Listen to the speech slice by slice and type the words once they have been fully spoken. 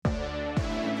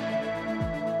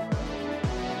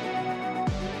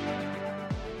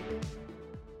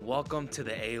Welcome to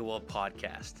the AOL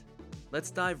podcast. Let's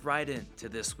dive right into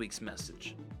this week's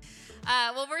message.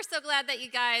 Well, we're so glad that you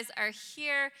guys are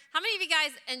here. How many of you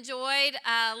guys enjoyed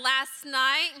last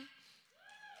night?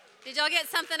 Did y'all get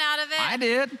something out of it? I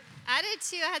did. I did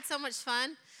too. I had so much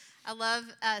fun. I love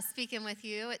speaking with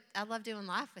you. I love doing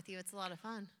life with you. It's a lot of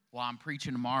fun. Well, I'm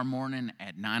preaching tomorrow morning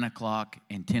at 9 o'clock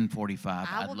and 10:45.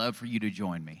 I'd love for you to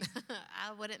join me.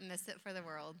 I wouldn't miss it for the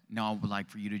world. No, I would like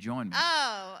for you to join me.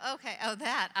 Oh, okay. Oh,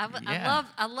 that.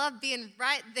 I love being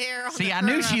right there on See, I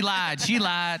knew she lied. She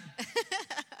lied.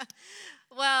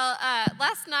 Well,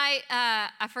 last night,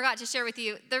 I forgot to share with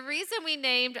you, the reason we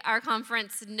named our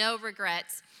conference No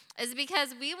Regrets is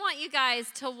because we want you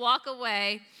guys to walk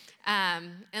away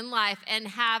in life and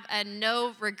have a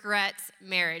no regrets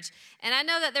marriage. And I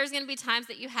know that there's going to be times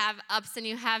that you have ups and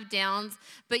you have downs,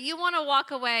 but you want to walk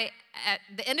away at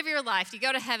the end of your life. You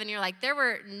go to heaven, you're like, there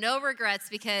were no regrets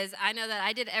because I know that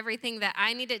I did everything that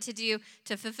I needed to do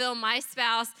to fulfill my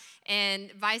spouse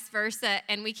and vice versa.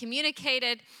 And we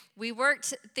communicated, we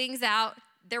worked things out.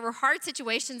 There were hard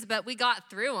situations, but we got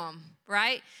through them,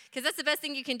 right? Because that's the best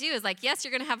thing you can do is like, yes,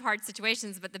 you're going to have hard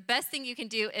situations, but the best thing you can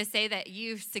do is say that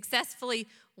you successfully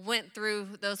went through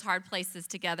those hard places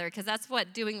together, because that's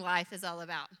what doing life is all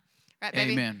about. Right,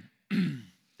 baby? Amen.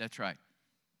 That's right.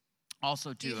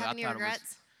 Also, too, Do you have any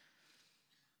regrets?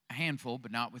 A handful,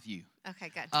 but not with you. Okay,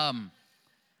 good.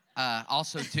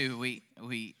 Also, too, we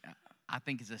I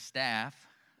think as a staff,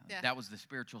 Yeah. that was the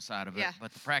spiritual side of it. Yeah.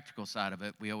 But the practical side of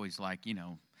it, we always like,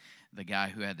 the guy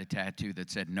who had the tattoo that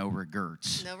said no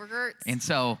regrets. No regrets. And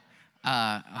so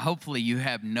hopefully you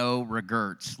have no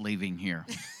regrets leaving here.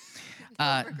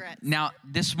 No regrets. Now,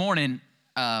 this morning,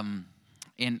 and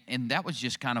that was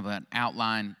just kind of an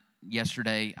outline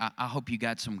yesterday. I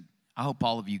hope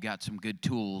all of you got some good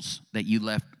tools that you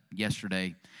left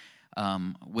yesterday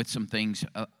with some things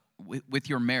with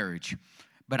your marriage.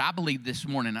 But I believe this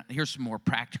morning, here's some more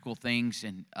practical things,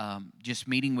 and just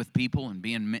meeting with people and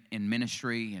being in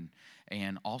ministry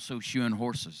and also shoeing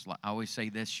horses. I always say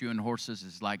this, shoeing horses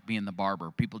is like being the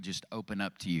barber. People just open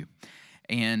up to you.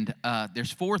 And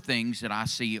there's 4 things that I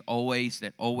see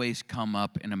that always come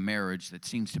up in a marriage that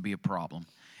seems to be a problem.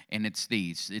 And it's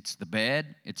these. It's the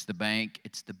bed, it's the bank,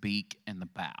 it's the beak, and the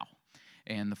bow.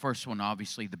 And the first one,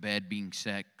 obviously, the bed being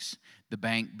sex, the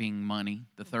bank being money,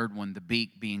 the third one, the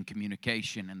beak being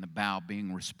communication, and the bow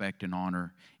being respect and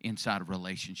honor inside a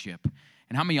relationship.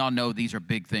 And how many of y'all know these are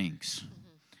big things?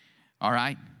 Mm-hmm. All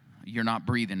right? You're not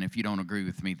breathing if you don't agree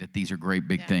with me that these are great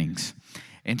big things.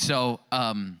 And so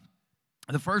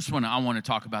the first one I want to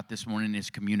talk about this morning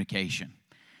is communication.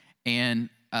 And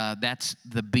that's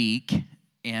the beak.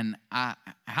 And how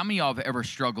many of y'all have ever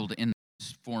struggled in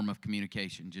form of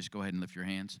communication? Just go ahead and lift your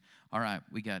hands. All right,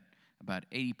 we got about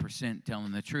 80%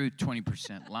 telling the truth,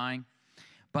 20% lying.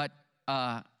 But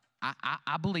I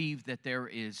believe that there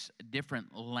is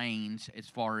different lanes as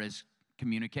far as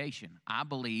communication. I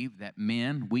believe that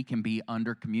men, we can be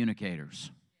under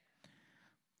communicators.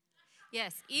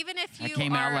 Yes, even if you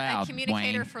are a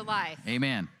communicator Wayne. For life.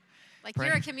 Amen. Like,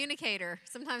 you're a communicator.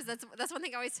 Sometimes that's one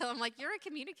thing I always tell them, like, you're a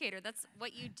communicator. That's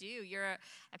what you do. You're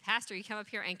a pastor. You come up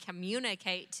here and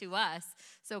communicate to us.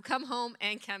 So come home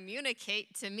and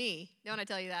communicate to me. Don't I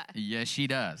tell you that? Yes, she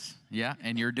does. Yeah,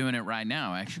 and you're doing it right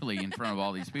now, actually, in front of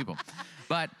all these people.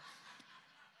 But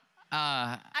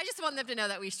I just want them to know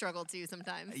that we struggle too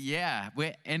sometimes. Yeah,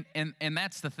 and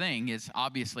that's the thing is,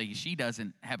 obviously, she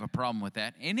doesn't have a problem with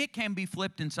that. And it can be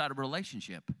flipped inside a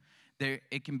relationship.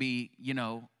 It can be,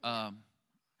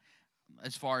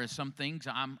 as far as some things,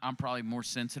 I'm probably more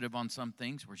sensitive on some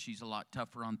things where she's a lot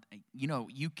tougher on.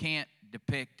 You can't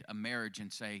depict a marriage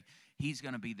and say he's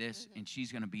going to be this and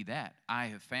she's going to be that. I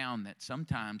have found that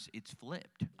sometimes it's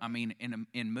flipped. I mean,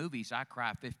 in movies, I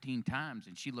cry 15 times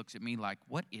and she looks at me like,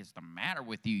 "What is the matter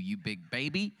with you, you big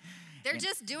baby?" They're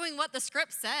just doing what the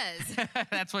script says.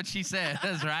 That's what she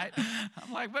says, right?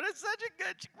 I'm like, but it's such a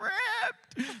good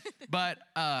script.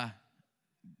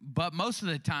 But most of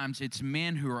the times, it's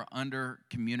men who are under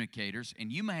communicators,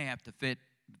 and you may have to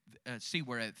see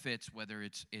where it fits, whether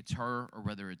it's her or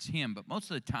whether it's him. But most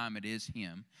of the time, it is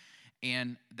him,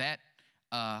 and that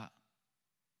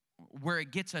where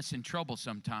it gets us in trouble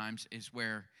sometimes is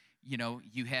where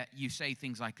you say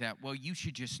things like that. Well, you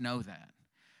should just know that,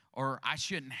 or I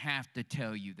shouldn't have to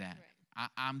tell you that. Right.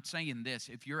 I'm saying this: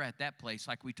 if you're at that place,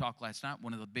 like we talked last night,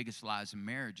 one of the biggest lies in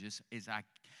marriages is I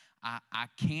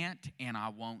can't and I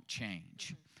won't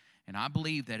change. Mm-hmm. And I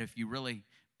believe that if you really,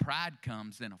 pride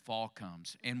comes, then a fall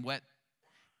comes. And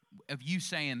of you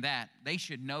saying that, they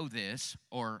should know this,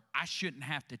 or I shouldn't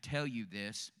have to tell you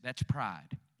this, that's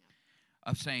pride.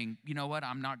 Of saying, you know what,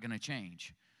 I'm not going to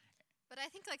change. But I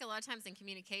think like a lot of times in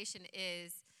communication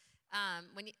is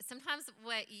sometimes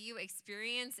what you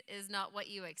experience is not what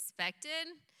you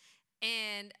expected.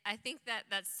 And I think that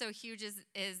that's so huge is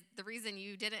the reason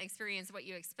you didn't experience what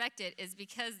you expected is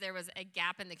because there was a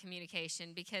gap in the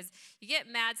communication. Because you get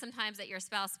mad sometimes at your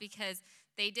spouse because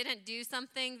they didn't do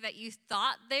something that you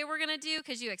thought they were going to do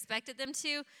because you expected them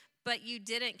to, but you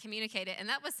didn't communicate it. And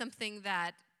that was something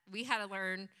that we had to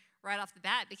learn right off the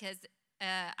bat because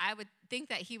I would think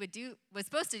that he was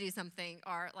supposed to do something,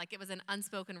 or like it was an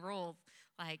unspoken rule,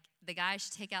 like the guy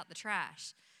should take out the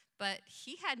trash. But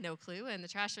he had no clue, and the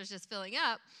trash was just filling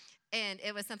up, and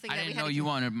it was something that we had to... I didn't know you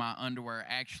wanted my underwear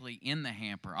actually in the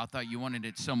hamper. I thought you wanted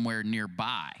it somewhere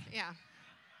nearby. Yeah.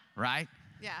 Right?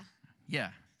 Yeah. Yeah.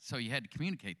 So you had to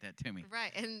communicate that to me.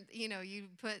 Right, and, you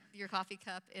put your coffee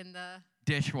cup in the...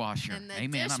 Dishwasher.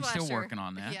 Amen. I'm still working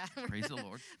on that. Yeah. Praise the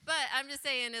Lord. But I'm just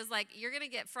saying is like you're going to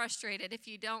get frustrated if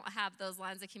you don't have those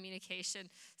lines of communication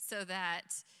so that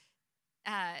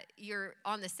you're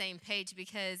on the same page,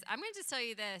 because I'm going to just tell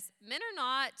you this. Men are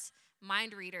not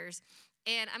mind readers.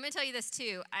 And I'm going to tell you this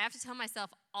too. I have to tell myself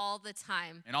all the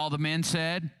time. And all the men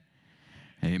said,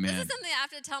 amen. This is something I have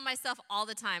to tell myself all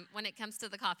the time when it comes to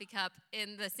the coffee cup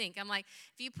in the sink. I'm like,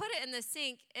 if you put it in the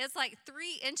sink, it's like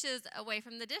 3 inches away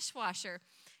from the dishwasher.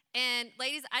 And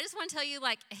ladies, I just want to tell you,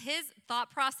 like, his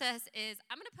thought process is,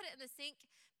 I'm going to put it in the sink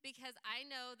because I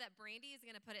know that Brandi is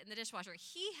going to put it in the dishwasher.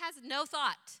 He has no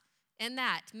thought in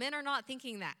that. Men are not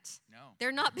thinking that. No.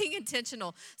 They're not being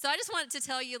intentional. So I just wanted to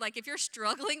tell you, like, if you're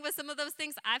struggling with some of those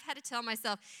things, I've had to tell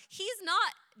myself, he's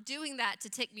not doing that to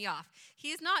tick me off.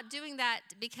 He's not doing that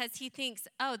because he thinks,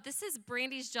 oh, this is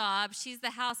Brandi's job. She's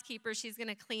the housekeeper. She's going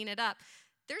to clean it up.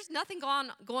 There's nothing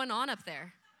going on up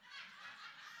there.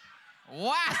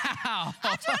 Wow.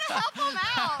 I'm trying to help him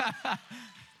out.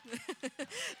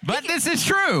 But this is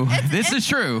true. This is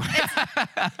true.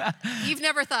 You've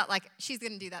never thought, like, she's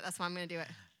going to do that. That's why I'm going to do it.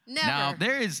 Never. Now,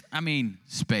 there is,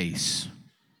 space,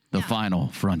 the final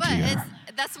frontier.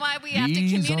 But that's why we have to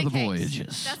communicate. These are the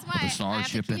voyages That's why of the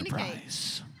Starship I have to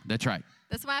Enterprise. That's right.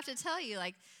 That's why I have to tell you,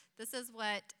 like, this is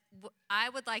what I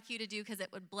would like you to do because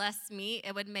it would bless me.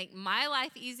 It would make my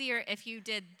life easier if you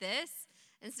did this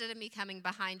instead of me coming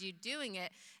behind you doing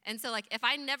it. And so, like, if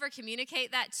I never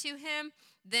communicate that to him,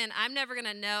 then I'm never going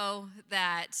to know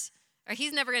that, or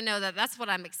he's never going to know that that's what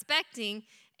I'm expecting,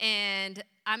 and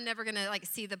I'm never going to, like,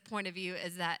 see the point of view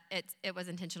is that it was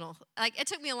intentional. Like, it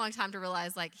took me a long time to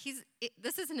realize, like,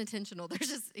 this isn't intentional.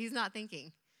 He's not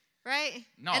thinking, right?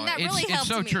 No, and that really helped it's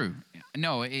so me. true.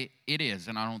 No, it is,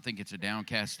 and I don't think it's a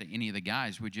downcast to any of the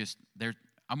guys. We're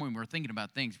thinking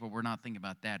about things, but we're not thinking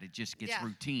about that. It just gets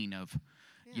routine of,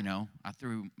 I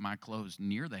threw my clothes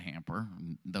near the hamper,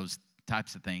 and those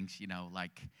types of things,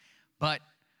 But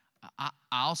I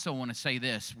also want to say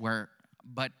this,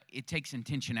 but it takes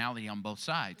intentionality on both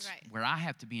sides. Right. Where I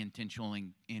have to be intentional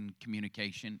in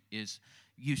communication is,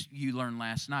 you learned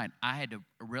last night, I had to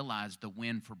realize the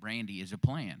win for Brandi is a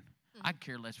plan. Mm-hmm. I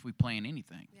care less if we plan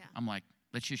anything. Yeah. I'm like,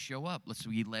 let's just show up. Let's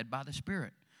be led by the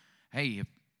Spirit. Hey, if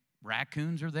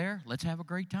raccoons are there, let's have a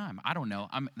great time. I don't know.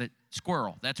 I'm the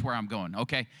squirrel. That's where I'm going.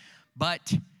 Okay.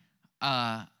 But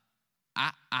I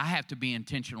have to be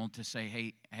intentional to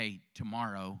say, hey,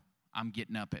 tomorrow I'm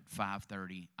getting up at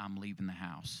 5:30. I'm leaving the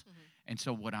house. Mm-hmm. And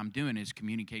so what I'm doing is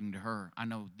communicating to her. I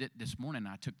know that this morning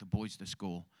I took the boys to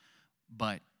school,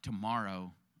 but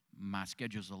tomorrow my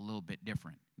schedule's a little bit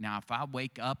different. Now, if I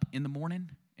wake up in the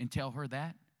morning and tell her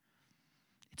that,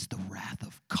 it's the wrath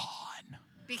of God.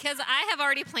 Because I have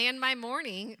already planned my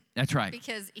morning. That's right.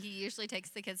 Because he usually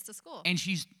takes the kids to school. And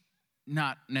she's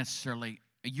not necessarily,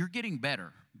 you're getting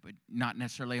better, but not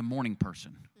necessarily a morning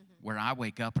person. Mm-hmm. Where I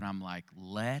wake up and I'm like,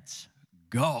 let's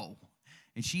go.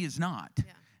 And she is not.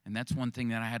 Yeah. And that's one thing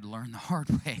that I had to learn the hard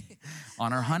way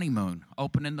on our honeymoon,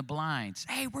 opening the blinds.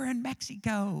 Hey, we're in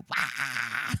Mexico.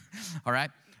 All right?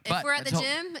 If we're at the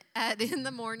gym in the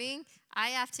morning, I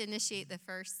have to initiate the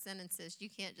first sentences. You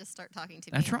can't just start talking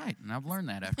to me. That's right. And I've learned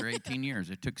that after 18 years.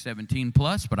 It took 17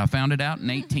 plus, but I found it out in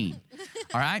 18.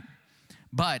 All right?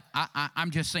 But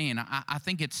I'm just saying, I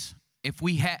think it's,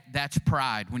 that's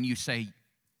pride when you say,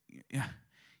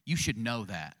 you should know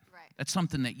that. Right. That's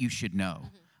something that you should know.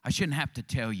 Mm-hmm. I shouldn't have to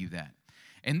tell you that.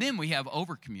 And then we have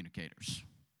over-communicators,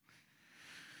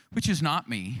 which is not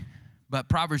me. But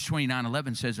Proverbs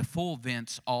 29:11 says, a fool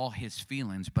vents all his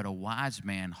feelings, but a wise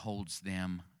man holds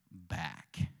them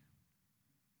back.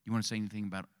 You want to say anything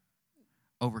about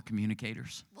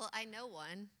over-communicators? Well, I know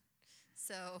one.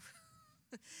 So,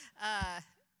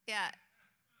 yeah.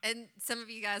 And some of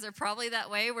you guys are probably that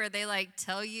way where they, like,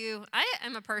 tell you. I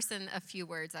am a person of few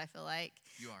words, I feel like.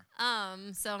 You are.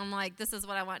 So I'm like, this is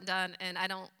what I want done, and I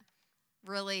don't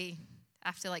really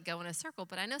have to like go in a circle,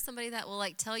 but I know somebody that will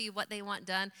like tell you what they want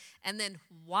done and then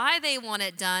why they want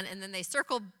it done, and then they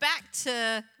circle back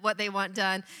to what they want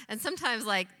done. And sometimes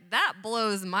like that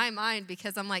blows my mind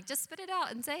because I'm like, just spit it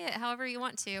out and say it however you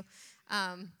want to.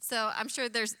 So I'm sure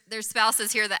there's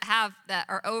spouses here that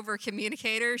are over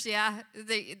communicators. Yeah,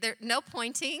 they're no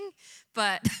pointing,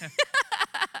 but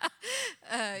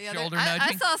yeah, Shoulder I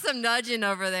nudging. saw some nudging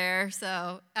over there.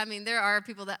 So I mean, there are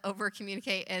people that over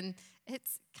communicate, and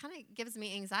it's kind of gives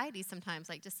me anxiety sometimes.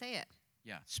 Like, just say it.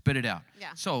 Yeah, spit it out.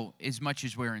 Yeah. So as much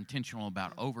as we're intentional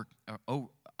about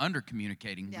under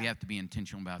communicating, we have to be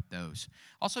intentional about those.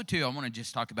 Also, too, I want to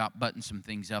just talk about button some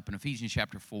things up in Ephesians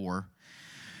chapter 4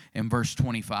 and verse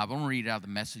 25. I want to read it out of the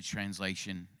Message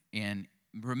translation. And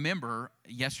remember,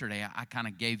 yesterday I kind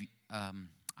of gave,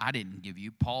 I didn't give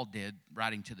you, Paul did,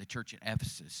 writing to the church at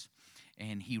Ephesus.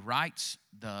 And he writes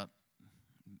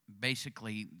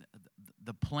basically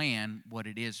the plan, what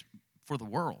it is for the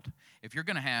world. If you're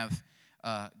going to have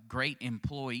great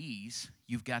employees,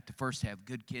 you've got to first have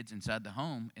good kids inside the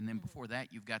home, and then before that,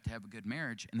 you've got to have a good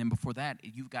marriage, and then before that,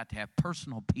 you've got to have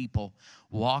personal people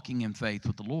walking in faith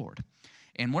with the Lord.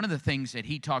 And one of the things that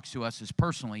he talks to us is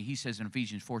personally, he says in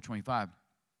Ephesians 4:25,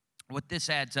 what this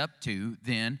adds up to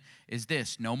then is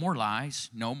this: no more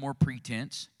lies, no more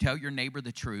pretense, tell your neighbor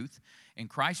the truth. In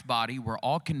Christ's body, we're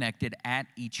all connected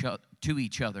to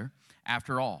each other.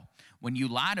 After all, when you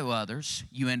lie to others,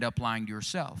 you end up lying to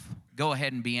yourself. Go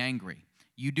ahead and be angry.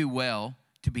 You do well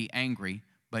to be angry,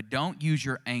 but don't use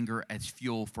your anger as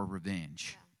fuel for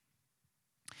revenge.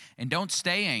 And don't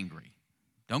stay angry.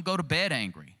 Don't go to bed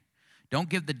angry. Don't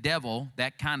give the devil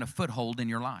that kind of foothold in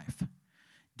your life.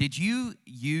 Did you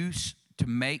used to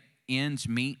make ends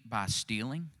meet by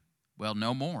stealing? Well,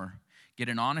 no more. Get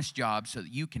an honest job so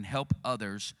that you can help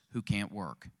others who can't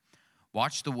work.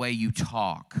 Watch the way you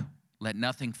talk. Let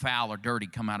nothing foul or dirty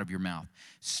come out of your mouth.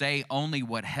 Say only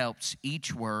what helps,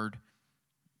 each word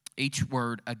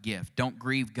a gift. Don't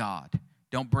grieve God.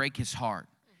 Don't break his heart.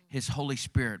 His Holy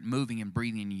Spirit moving and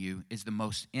breathing in you is the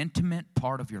most intimate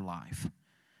part of your life,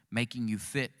 making you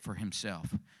fit for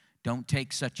himself. Don't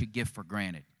take such a gift for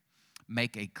granted.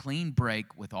 Make a clean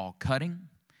break with all cutting,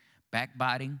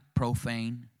 backbiting,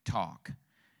 profane talk.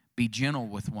 Be gentle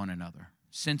with one another,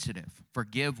 sensitive.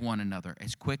 Forgive one another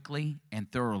as quickly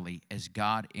and thoroughly as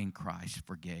God in Christ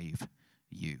forgave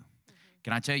you.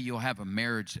 Can I tell you, you'll have a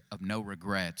marriage of no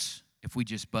regrets if we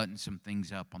just button some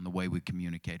things up on the way we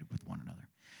communicated with one another.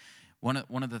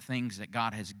 One of the things that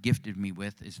God has gifted me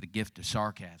with is the gift of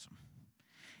sarcasm.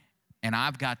 And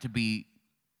I've got to be,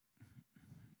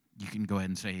 you can go ahead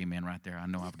and say amen right there. I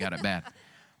know I've got it bad.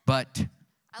 But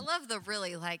I love the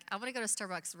really, like, I want to go to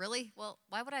Starbucks. Really? Well,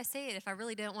 why would I say it if I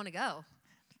really don't want to go?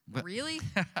 But, really?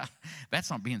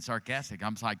 That's not being sarcastic.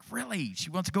 I'm like, really?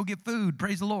 She wants to go get food.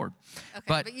 Praise the Lord. Okay,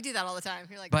 but you do that all the time.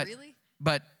 You're like, really?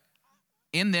 But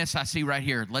in this, I see right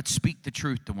here, let's speak the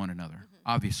truth to one another,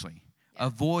 obviously. Yeah.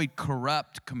 Avoid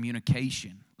corrupt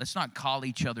communication. Let's not call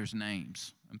each other's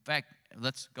names. In fact,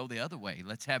 let's go the other way.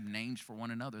 Let's have names for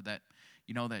one another that,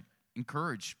 that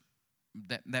encourage,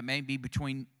 that may be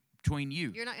between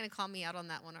you. You're not going to call me out on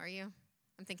that one, are you?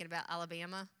 I'm thinking about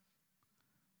Alabama.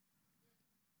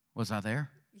 Was I there?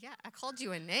 Yeah, I called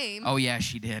you a name. Oh, yeah,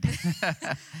 she did.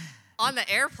 On the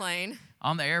airplane.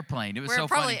 On the airplane. It was so funny. Where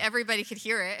probably everybody could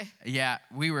hear it. Yeah,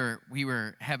 we were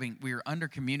under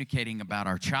communicating about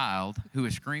our child who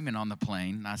was screaming on the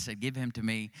plane. And I said, give him to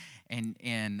me.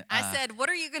 And I said, what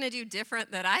are you going to do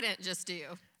different that I didn't just do?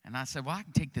 And I said, well, I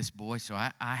can take this boy. So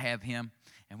I have him.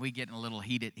 And we get in a little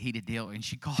heated deal. And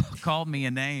she called me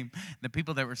a name. The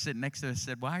people that were sitting next to us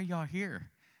said, why are y'all here?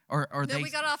 Or no, we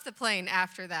got off the plane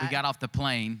after that. We got off the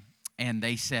plane, and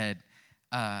they said,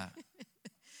 how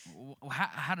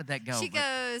did that go? She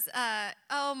goes,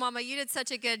 oh, Mama, you did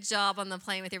such a good job on the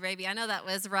plane with your baby. I know that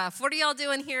was rough. What are y'all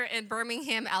doing here in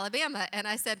Birmingham, Alabama? And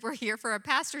I said, we're here for a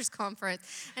pastor's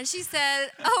conference. And she said,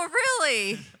 oh,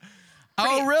 really?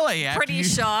 Oh, really? Pretty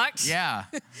shocked. Yeah.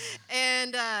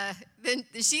 And then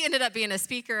she ended up being a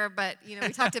speaker, but, we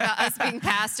talked about us being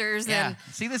pastors. Yeah. And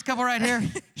see this couple right here?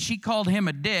 She called him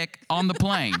a dick on the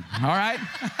plane. All right?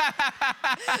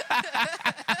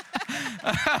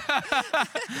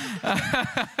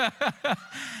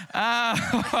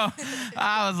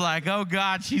 I was like, oh,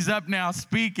 God, she's up now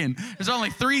speaking. There's only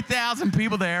 3,000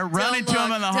 people there running to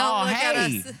him in the hall.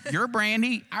 Hey, you're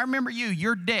Brandi. I remember you.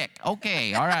 You're Dick.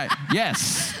 Okay. All right.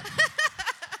 Yes.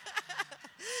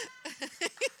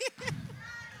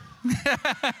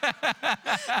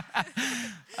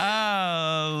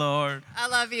 Oh, Lord. I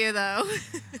love you, though.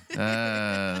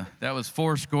 That was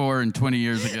 20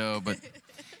 years ago, but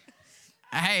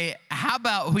hey, how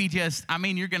about we just,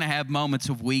 you're going to have moments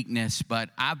of weakness, but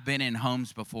I've been in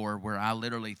homes before where I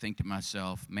literally think to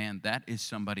myself, man, that is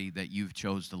somebody that you've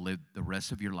chose to live the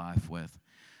rest of your life with.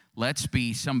 Let's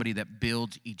be somebody that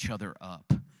builds each other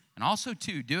up. And also,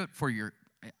 too, do it for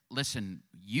listen,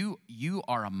 you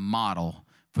are a model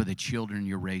for the children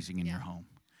you're raising in your home.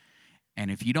 And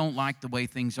if you don't like the way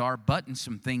things are, button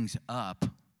some things up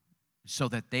so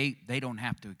that they don't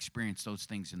have to experience those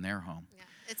things in their home. Yeah.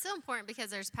 It's so important because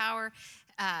there's power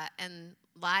and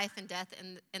life and death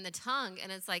in the tongue.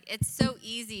 And it's like, it's so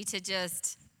easy to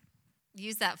just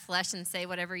use that flesh and say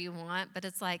whatever you want. But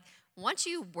it's like, once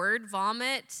you word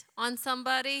vomit on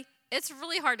somebody, it's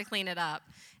really hard to clean it up.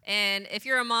 And if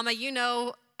you're a mama, you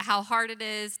know how hard it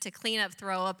is to clean up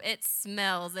throw up. It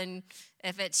smells. And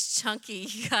if it's chunky,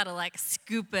 you got to like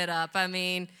scoop it up.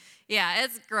 Yeah,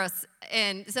 it's gross.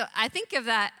 And so I think of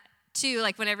that too,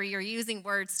 like whenever you're using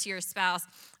words to your spouse,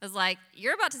 is like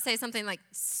you're about to say something like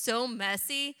so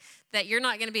messy that you're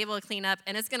not going to be able to clean up,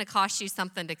 and it's going to cost you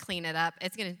something to clean it up.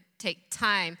 It's going to take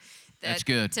time. That's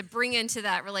good. To bring into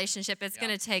that relationship. It's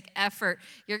going to take effort.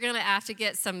 You're going to have to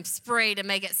get some spray to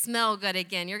make it smell good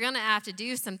again. You're going to have to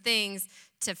do some things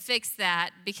to fix that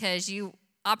because you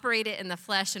operate it in the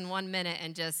flesh in 1 minute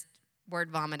and just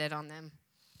word vomited on them.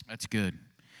 That's good.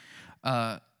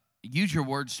 Use your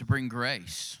words to bring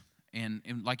grace. And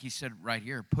like you said right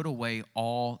here, put away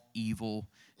all evil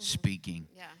speaking.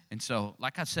 Yeah. And so,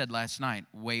 like I said last night,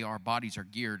 the way our bodies are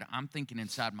geared, I'm thinking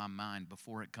inside my mind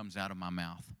before it comes out of my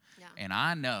mouth. Yeah. And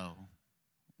I know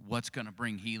what's going to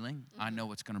bring healing. I know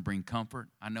what's going to bring comfort.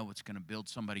 I know what's going to build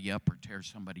somebody up or tear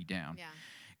somebody down. Yeah.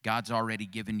 God's already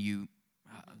given you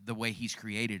the way he's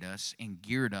created us and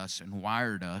geared us and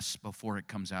wired us before it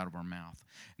comes out of our mouth.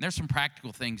 And there's some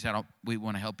practical things that we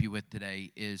want to help you with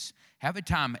today is have a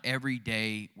time every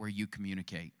day where you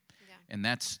communicate. Yeah. And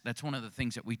that's one of the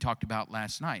things that we talked about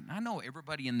last night. And I know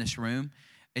everybody in this room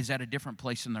is at a different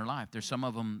place in their life. There's some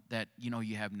of them that,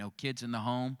 you have no kids in the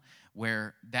home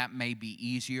where that may be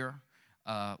easier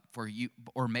for you,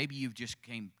 or maybe you've just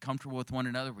came comfortable with one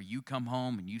another where you come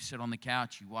home and you sit on the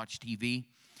couch, you watch TV.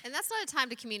 And that's not a time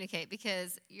to communicate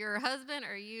because your husband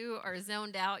or you are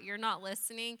zoned out. You're not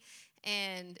listening.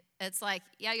 And it's like,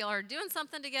 yeah, y'all are doing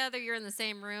something together. You're in the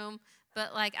same room.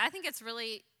 But, like, I think it's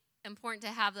really important to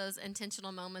have those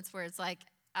intentional moments where it's like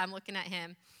I'm looking at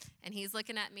him and he's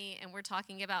looking at me and we're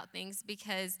talking about things.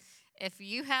 Because if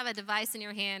you have a device in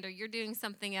your hand or you're doing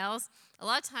something else, a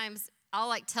lot of times I'll,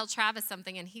 like, tell Travis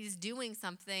something and he's doing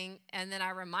something and then I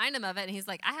remind him of it and he's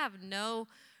like, I have no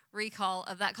recall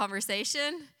of that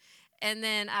conversation. And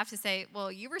then I have to say,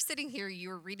 well, you were sitting here, you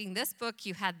were reading this book,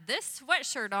 you had this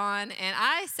sweatshirt on, and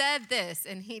I said this,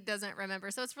 and he doesn't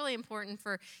remember. So it's really important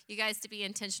for you guys to be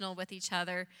intentional with each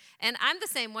other. And I'm the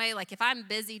same way. Like, if I'm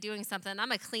busy doing something,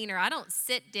 I'm a cleaner. I don't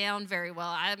sit down very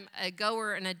well. I'm a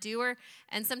goer and a doer,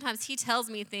 and sometimes he tells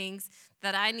me things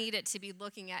that I needed to be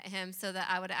looking at him so that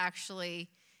I would actually,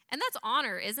 and that's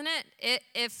honor, isn't it?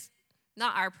 If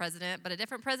not our president, but a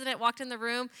different president walked in the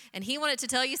room and he wanted to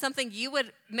tell you something, you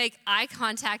would make eye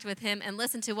contact with him and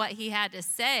listen to what he had to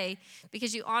say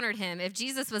because you honored him. If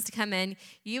Jesus was to come in,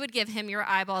 you would give him your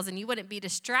eyeballs and you wouldn't be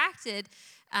distracted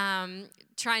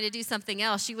trying to do something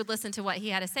else. You would listen to what he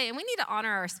had to say. And we need to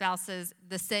honor our spouses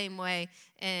the same way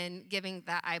in giving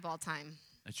that eyeball time.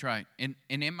 That's right. And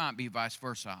it might be vice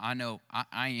versa. I know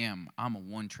I'm a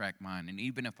one-track mind. And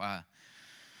even if I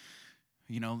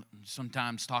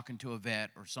sometimes talking to a vet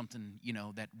or something,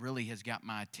 that really has got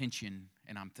my attention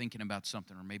and I'm thinking about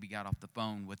something, or maybe got off the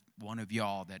phone with one of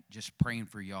y'all that just praying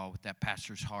for y'all with that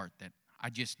pastor's heart that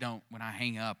I just don't, when I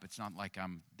hang up, it's not like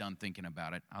I'm done thinking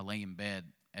about it. I lay in bed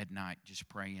at night just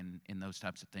praying and those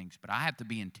types of things. But I have to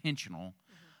be intentional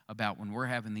about when we're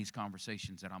having these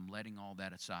conversations that I'm letting all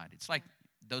that aside. It's like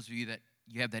those of you that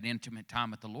you have that intimate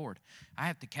time with the Lord. I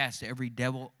have to cast every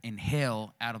devil in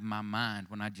hell out of my mind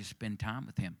when I just spend time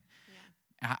with him.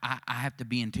 Yeah. I have to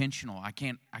be intentional. I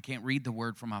can't read the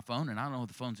word from my phone, and I know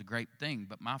the phone's a great thing,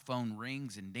 but my phone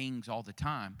rings and dings all the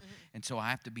time, and so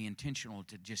I have to be intentional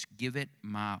to just give it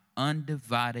my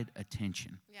undivided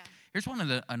attention. Yeah. Here's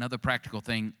another practical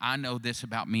thing. I know this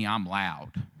about me. I'm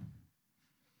loud.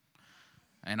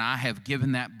 And I have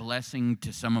given that blessing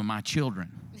to some of my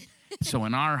children. So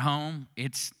in our home,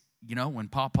 it's, when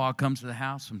Pawpaw comes to the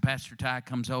house, when Pastor Ty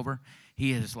comes over,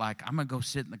 he is like, I'm going to go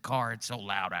sit in the car. It's so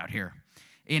loud out here,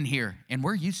 in here. And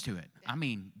we're used to it. Yeah. I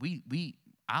mean,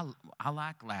 I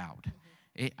like loud.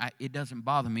 It doesn't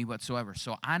bother me whatsoever.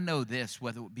 So I know this,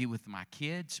 whether it be with my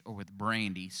kids or with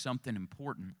Brandi, something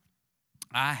important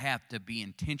I have to be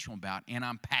intentional about, and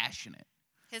I'm passionate.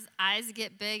 His eyes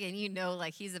get big, and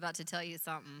like he's about to tell you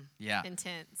something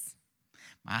intense.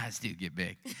 My eyes do get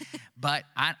big. But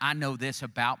I know this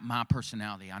about my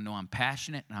personality. I know I'm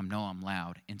passionate and I know I'm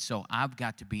loud. And so I've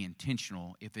got to be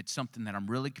intentional. If it's something that I'm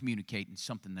really communicating,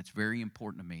 something that's very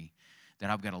important to me, that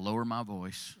I've got to lower my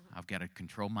voice. I've got to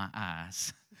control my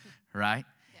eyes, right?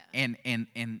 Yeah.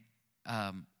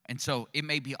 And so it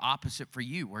may be opposite for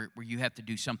you where you have to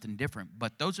do something different.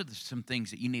 But those are some things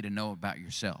that you need to know about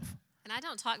yourself. And I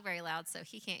don't talk very loud, so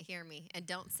he can't hear me. And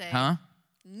don't say,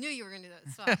 knew you were going to do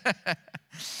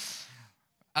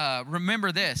that.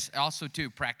 Remember this, also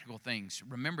too, practical things.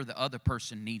 Remember the other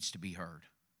person needs to be heard.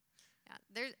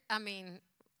 Yeah,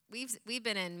 we've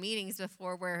been in meetings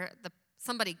before where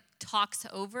somebody talks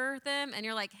over them, and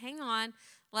you're like, hang on,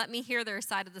 let me hear their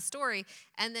side of the story.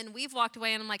 And then we've walked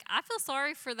away, and I'm like, I feel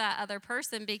sorry for that other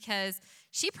person because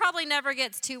she probably never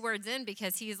gets 2 words in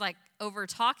because he's like over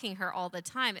talking her all the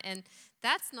time. And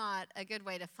that's not a good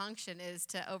way to function, is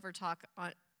to over talk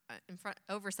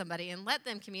over somebody, and let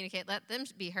them communicate, let them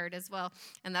be heard as well.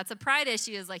 And that's a pride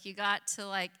issue, is like you got to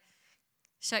like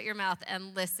shut your mouth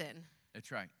and listen.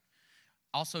 That's right.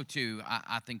 Also, too,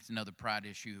 I think it's another pride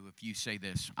issue if you say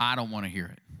this, I don't want to hear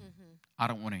it. Mm-hmm. I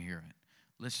don't want to hear it.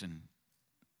 Listen,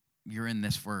 you're in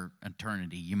this for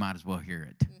eternity. You might as well hear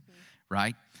it,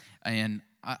 right? And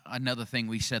another thing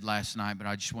we said last night, but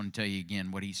I just want to tell you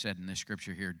again what he said in this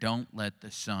scripture here. Don't let the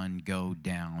sun go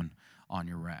down on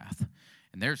your wrath.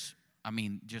 And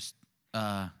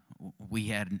we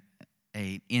had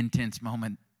an intense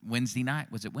moment Wednesday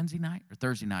night. Was it Wednesday night or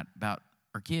Thursday night about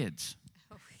our kids?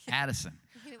 Addison.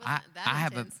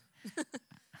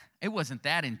 It wasn't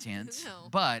that intense, no.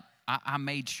 But I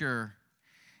made sure.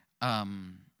 I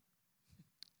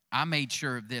made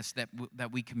sure of this,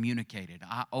 that we communicated.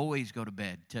 I always go to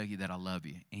bed, tell you that I love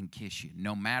you, and kiss you,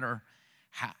 no matter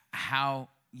how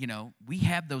we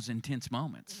have those intense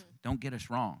moments. Mm-hmm. Don't get us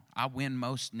wrong. I win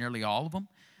nearly all of them.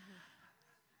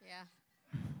 Mm-hmm.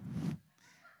 Yeah.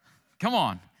 Come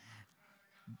on.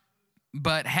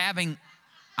 But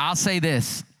I'll say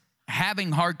this.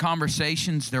 Having hard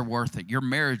conversations, they're worth it. Your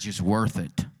marriage is worth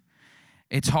it.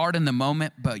 It's hard in the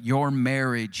moment, but your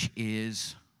marriage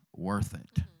is worth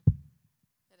it. Mm-hmm.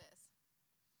 It is.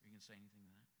 Are you going to say anything to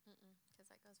that? Because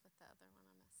that goes with the other one.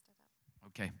 I messed it up.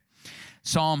 Okay.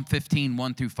 Psalm 15,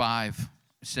 1-5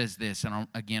 says this, and I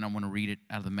want to read it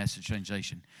out of the Message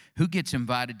translation. Who gets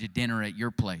invited to dinner at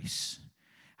your place?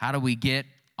 How do we get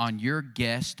on your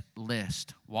guest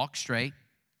list? Walk straight,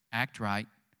 act right,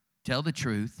 tell the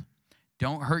truth,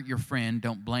 don't hurt your friend,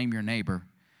 don't blame your neighbor,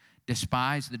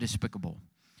 despise the despicable.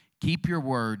 Keep your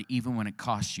word even when it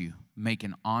costs you. Make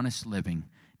an honest living.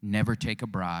 Never take a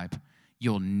bribe.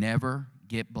 You'll never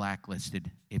get blacklisted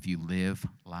if you live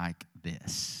like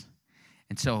this.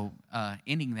 And so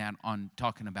ending that on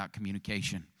talking about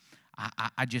communication,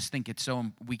 I just think it's so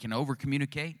we can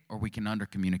over-communicate or we can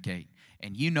under-communicate.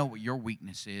 And you know what your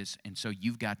weakness is, and so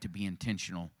you've got to be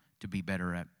intentional to be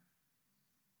better at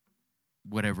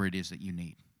whatever it is that you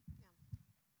need. Yeah.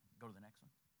 Go to the next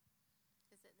one.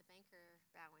 Is it the bank or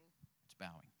bowing? It's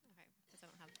bowing. Okay, because I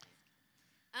don't have the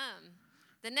bank.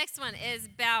 The next one is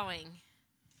bowing.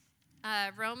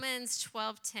 Romans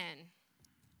 12:10.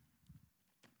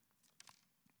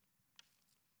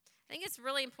 I think it's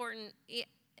really important.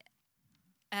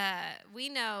 We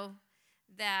know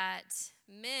that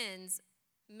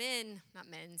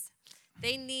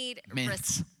they need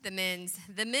the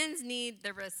men's need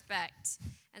the respect.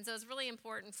 And so it's really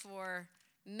important for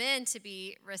men to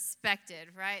be respected,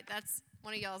 right? That's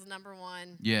one of y'all's number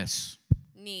one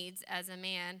needs as a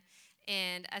man.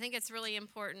 And I think it's really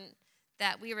important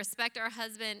that we respect our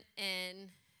husband, and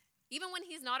even when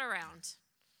he's not around,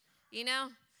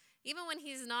 even when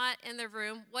he's not in the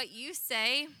room, what you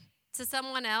say to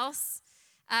someone else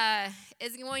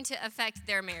is going to affect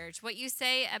their marriage. What you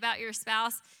say about your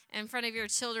spouse in front of your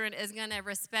children is going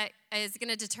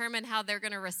to determine how they're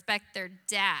going to respect their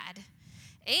dad.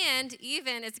 And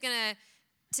even it's going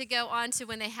to go on to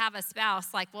when they have a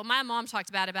spouse, like, well, my mom talked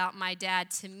about my dad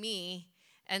to me,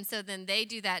 and so then they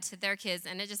do that to their kids,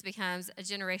 and it just becomes a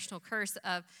generational curse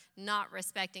of not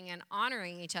respecting and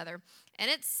honoring each other.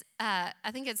 And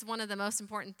I think it's one of the most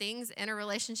important things in a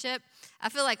relationship. I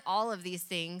feel like all of these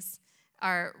things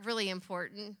are really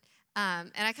important.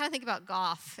 And I kind of think about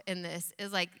golf in this.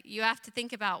 Is like you have to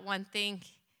think about one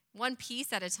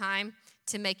piece at a time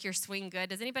to make your swing good.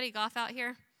 Does anybody golf out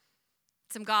here?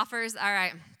 Some golfers? All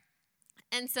right.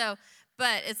 And so,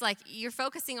 but it's like you're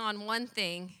focusing on one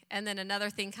thing and then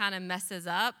another thing kind of messes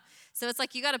up. So it's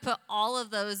like you got to put all of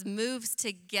those moves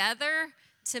together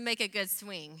to make a good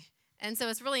swing. And so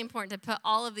it's really important to put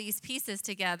all of these pieces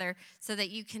together so that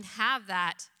you can have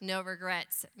that no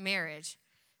regrets marriage.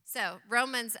 So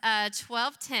Romans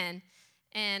 12:10,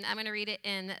 and I'm going to read it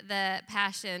in the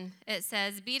Passion. It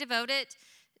says, "Be devoted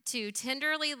to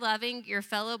tenderly loving your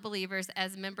fellow believers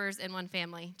as members in one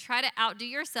family. Try to outdo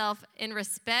yourself in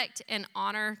respect and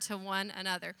honor to one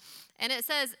another." And it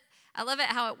says, I love it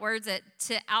how it words it,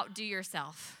 to outdo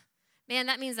yourself. Man,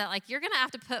 that means that like you're going to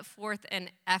have to put forth an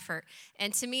effort.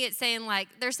 And to me, it's saying like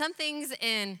there's some things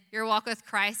in your walk with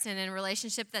Christ and in a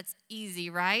relationship that's easy,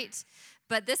 right?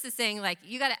 But this is saying like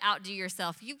you got to outdo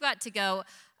yourself. You've got to go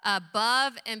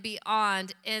above and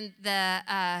beyond in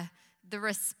the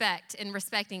respect and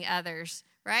respecting others,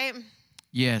 right?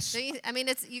 Yes. So you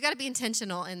got to be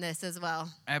intentional in this as well.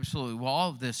 Absolutely. Well, all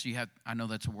of this, I know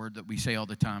that's a word that we say all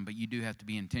the time, but you do have to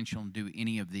be intentional and do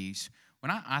any of these. When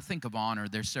I think of honor,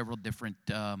 there's several different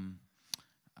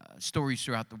stories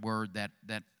throughout the word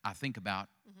that I think about.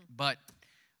 Mm-hmm. But,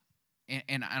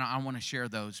 and I want to share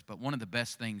those, but one of the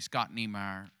best things, Scott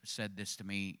Niemeyer said this to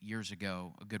me years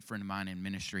ago, a good friend of mine in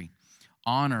ministry: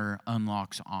 honor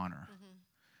unlocks honor.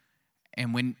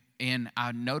 Mm-hmm. And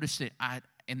I noticed it,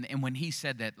 and when he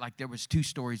said that, like there was two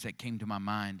stories that came to my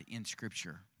mind in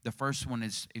Scripture. The first one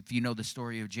is, if you know the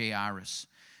story of Jairus.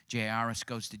 Jairus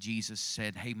goes to Jesus,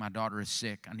 said, "Hey, my daughter is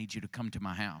sick. I need you to come to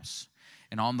my house."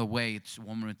 And on the way, it's a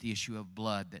woman with the issue of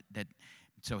blood.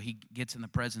 So he gets in the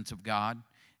presence of God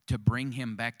to bring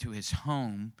him back to his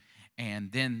home.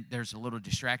 And then there's a little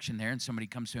distraction there, and somebody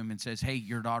comes to him and says, "Hey,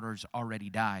 your daughter's already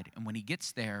died." And when he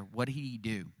gets there, what did he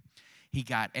do? He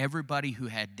got everybody who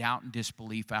had doubt and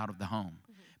disbelief out of the home,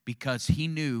 mm-hmm. because he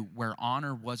knew where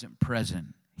honor wasn't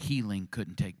present, healing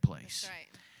couldn't take place. That's right.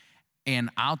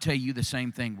 And I'll tell you the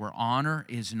same thing. Where honor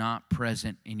is not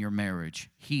present in your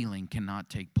marriage, healing cannot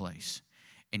take place.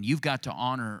 And you've got to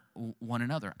honor one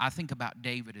another. I think about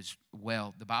David as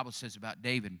well. The Bible says about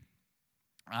David,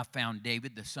 "I found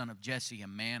David, the son of Jesse, a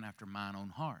man after mine own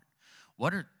heart."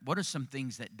 What are some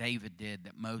things that David did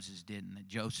that Moses didn't, that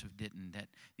Joseph didn't, that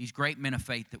these great men of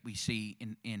faith that we see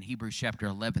in Hebrews chapter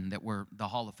 11 that were the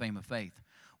Hall of Fame of faith?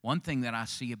 One thing that I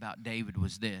see about David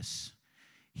was this.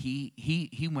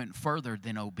 He went further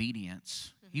than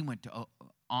obedience. Mm-hmm. He went to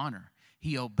honor.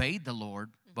 He obeyed the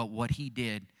Lord, mm-hmm. but what he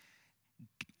did,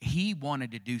 he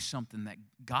wanted to do something that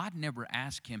God never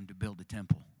asked him to build a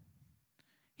temple.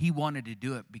 He wanted to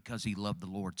do it because he loved the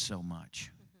Lord so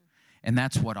much. Mm-hmm. And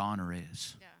that's what honor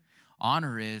is. Yeah.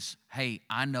 Honor is, hey,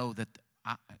 I know that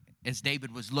as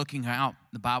David was looking out,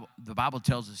 the Bible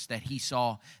tells us that he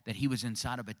saw that he was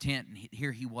inside of a tent, and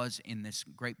here he was in this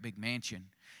great big mansion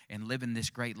and living this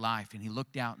great life. And he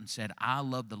looked out and said, "I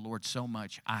love the Lord so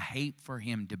much, I hate for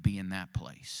him to be in that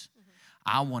place. Mm-hmm.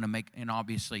 I want to make," and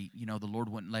obviously, the Lord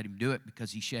wouldn't let him do it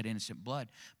because he shed innocent blood.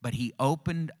 But he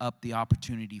opened up the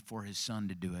opportunity for his son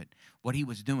to do it. What he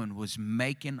was doing was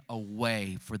making a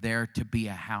way for there to be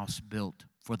a house built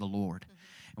for the Lord. Mm-hmm.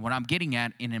 And what I'm getting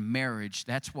at in a marriage,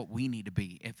 that's what we need to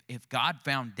be. If God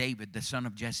found David, the son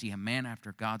of Jesse, a man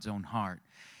after God's own heart,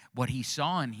 what he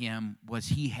saw in him was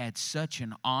he had such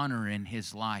an honor in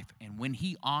his life. And when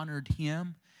he honored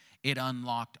him, it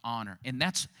unlocked honor. And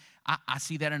I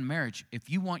see that in marriage. If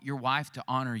you want your wife to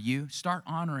honor you, start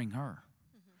honoring her.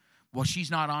 Mm-hmm. Well,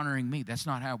 she's not honoring me. That's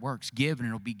not how it works. Give, and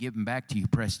it'll be given back to you.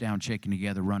 Pressed down, shaken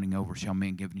together, running over, shall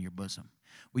men give into your bosom.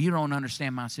 Well, you don't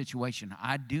understand my situation.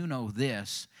 I do know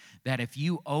this, that if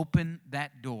you open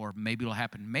that door, maybe it'll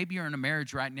happen. Maybe you're in a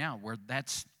marriage right now where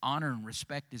that's honor and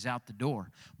respect is out the door.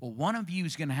 Well, one of you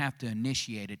is going to have to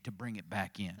initiate it to bring it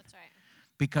back in. That's right.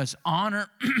 Because honor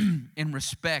and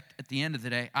respect, at the end of the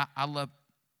day, I love.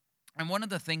 And one of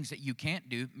the things that you can't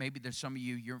do, maybe there's some of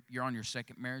you, you're on your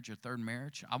second marriage or third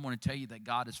marriage. I want to tell you that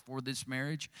God is for this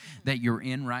marriage that you're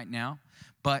in right now.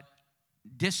 But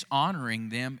dishonoring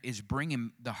them is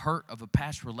bringing the hurt of a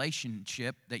past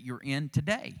relationship that you're in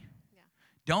today. Yeah.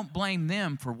 Don't blame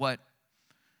them for what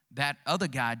that other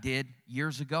guy did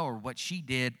years ago or what she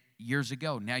did years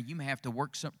ago. Now, you may have to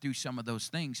work through some of those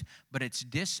things, but it's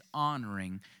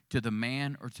dishonoring to the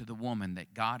man or to the woman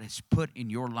that God has put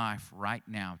in your life right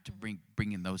now to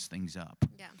bringing those things up.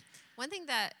 Yeah. One thing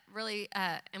that really,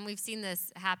 and we've seen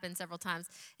this happen several times,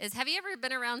 is have you ever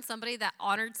been around somebody that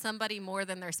honored somebody more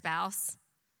than their spouse?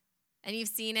 And you've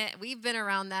seen it. We've been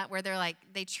around that where they're like,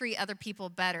 they treat other people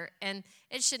better. And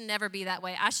it should never be that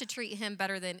way. I should treat him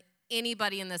better than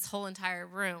anybody in this whole entire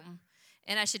room.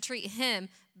 And I should treat him,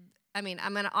 I'm going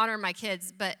to honor my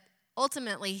kids, but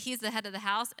ultimately he's the head of the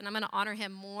house, and I'm going to honor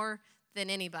him more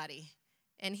than anybody.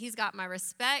 And he's got my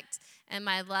respect and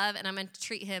my love, and I'm going to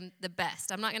treat him the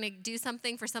best. I'm not going to do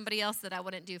something for somebody else that I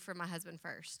wouldn't do for my husband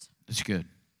first. That's good.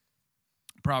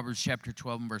 Proverbs chapter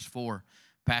 12 and verse 4,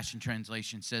 Passion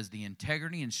Translation says, "The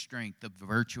integrity and strength of the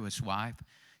virtuous wife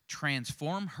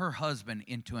transform her husband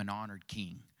into an honored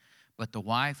king. But the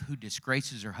wife who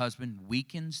disgraces her husband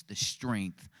weakens the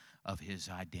strength of his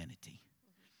identity.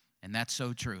 And that's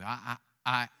so true.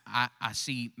 I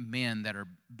see men that are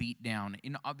beat down.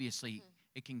 And obviously,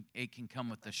 it can come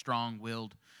with a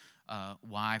strong-willed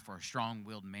wife or a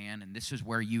strong-willed man. And this is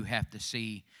where you have to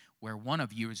see where one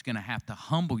of you is going to have to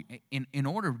humble. In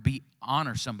order to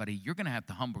honor somebody, you're going to have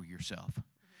to humble yourself.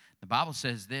 The Bible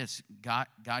says this: God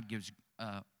gives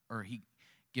He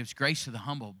gives grace to the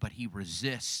humble, but He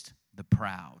resists the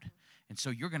proud. And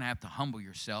so you're going to have to humble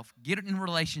yourself, get in a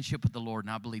relationship with the Lord,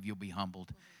 and I believe you'll be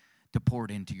humbled to pour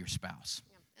it into your spouse.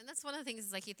 Yeah. And that's one of the things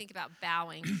is like you think about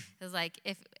bowing is like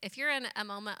if you're in a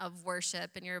moment of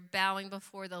worship and you're bowing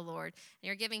before the Lord and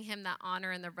you're giving him that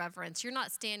honor and the reverence, you're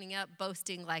not standing up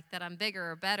boasting like that I'm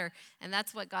bigger or better. And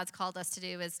that's what God's called us to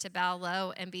do, is to bow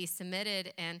low and be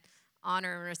submitted and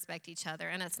honor and respect each other.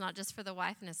 And it's not just for the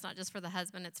wife and it's not just for the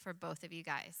husband, it's for both of you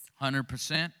guys.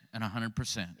 100% and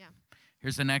 100%. Yeah.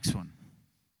 Here's the next one.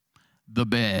 The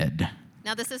bed.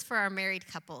 Now this is for our married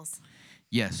couples.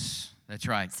 Yes, that's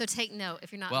right. So take note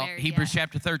if you're not Well, married Hebrews yet.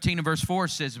 chapter 13 and verse 4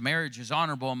 says, marriage is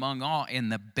honorable among all,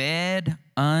 and the bed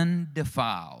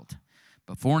undefiled.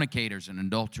 But fornicators and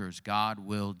adulterers God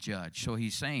will judge. So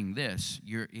he's saying this: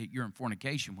 you're in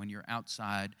fornication when you're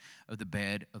outside of the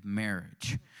bed of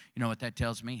marriage. You know what that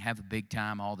tells me? Have a big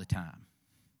time all the time.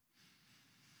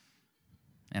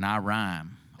 And I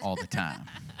rhyme all the time.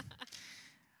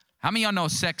 How many of y'all know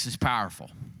sex is powerful?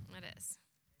 It is.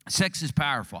 Sex is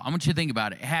powerful. I want you to think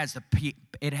about it.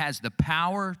 It has the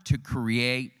power to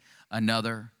create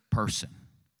another person.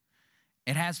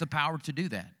 It has the power to do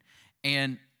that.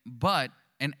 And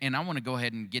I want to go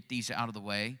ahead and get these out of the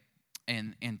way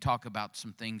and talk about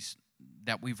some things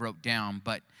that we've wrote down.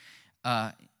 But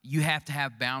you have to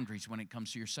have boundaries when it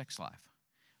comes to your sex life.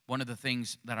 One of the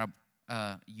things that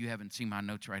you haven't seen my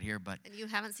notes right here, but... And you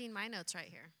haven't seen my notes right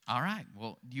here. All right.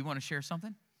 Well, do you want to share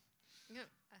something? No,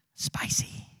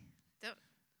 Spicy.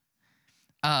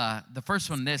 don't. The first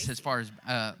one, as far as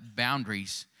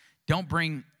boundaries, don't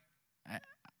bring...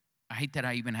 I hate that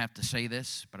I even have to say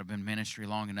this, but I've been in ministry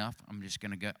long enough. I'm just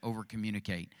going to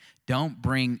over-communicate. Don't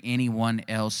bring anyone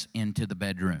else into the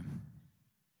bedroom.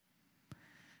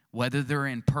 Whether they're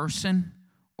in person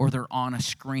or they're on a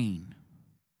screen.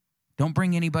 Don't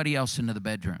bring anybody else into the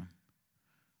bedroom.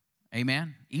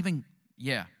 Amen?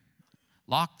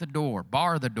 Lock the door,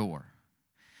 bar the door.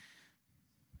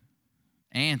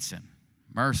 Anson,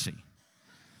 Mercy.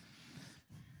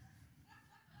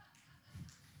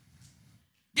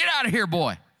 Get out of here,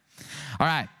 boy. All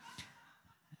right.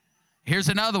 Here's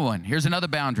another one. Here's another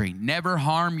boundary. Never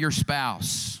harm your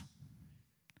spouse.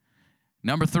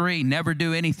 Number 3, never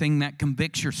do anything that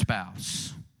convicts your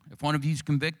spouse. If one of you's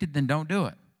convicted, then don't do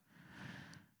it.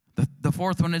 The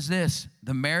fourth one is this: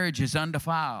 the marriage is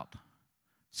undefiled.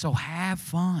 So have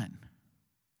fun.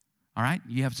 All right?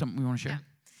 You have something you want to share? Yeah.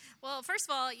 Well, first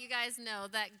of all, you guys know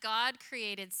that God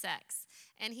created sex.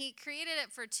 And he created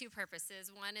it for 2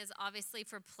 purposes. One is obviously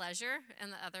for pleasure,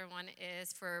 and the other one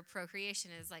is for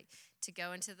procreation, is like to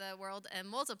go into the world and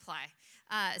multiply.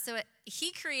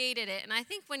 He created it, and I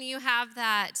think when you have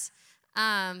that,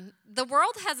 the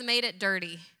world has made it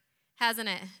dirty, hasn't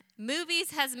it? Movies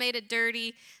has made it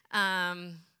dirty.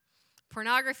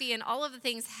 Pornography and all of the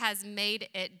things has made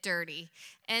it dirty.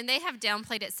 And they have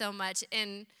downplayed it so much.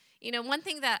 And, one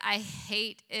thing that I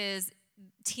hate is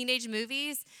teenage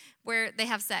movies where they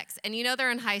have sex. And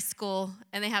they're in high school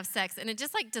and they have sex. And it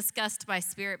just disgusts my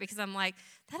spirit, because I'm like,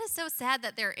 that is so sad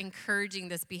that they're encouraging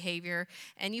this behavior.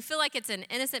 And you feel like it's an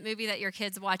innocent movie that your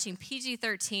kid's watching,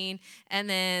 PG-13, and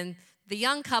then the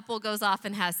young couple goes off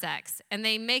and has sex. And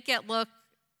they make it look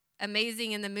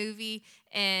amazing in the movie,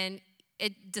 and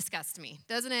it disgusts me,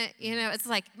 doesn't it? It's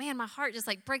like, man, my heart just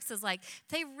breaks. It's like, if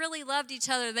they really loved each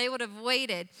other, they would have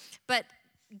waited. But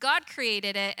God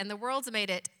created it, and the world's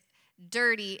made it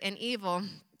dirty and evil.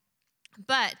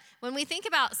 But when we think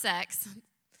about sex,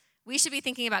 we should be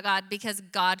thinking about God, because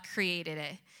God created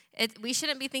it. We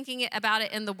shouldn't be thinking about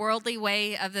it in the worldly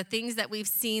way of the things that we've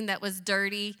seen that was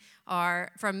dirty,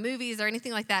 or from movies or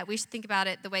anything like that. We should think about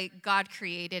it the way God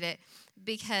created it,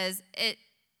 because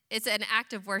it's an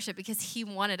act of worship, because he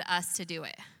wanted us to do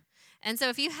it. And so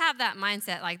if you have that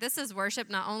mindset, this is worship,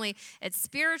 not only it's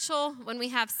spiritual when we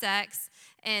have sex,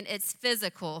 and it's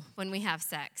physical when we have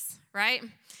sex, right?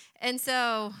 And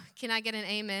so, can I get an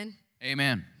amen?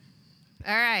 Amen.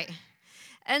 All right.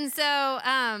 And so,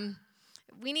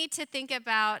 we need to think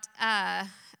about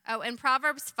in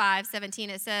Proverbs 5:17,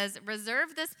 it says,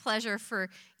 reserve this pleasure for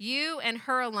you and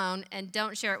her alone and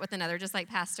don't share it with another, just like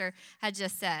Pastor had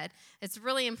just said. It's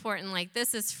really important, like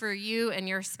this is for you and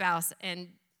your spouse and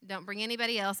don't bring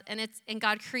anybody else. And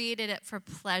God created it for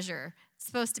pleasure. It's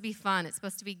supposed to be fun. It's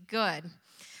supposed to be good.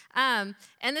 I'm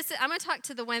going to talk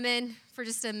to the women for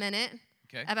just a minute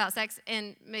about sex,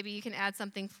 and maybe you can add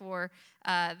something for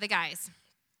the guys.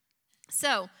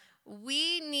 So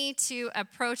we need to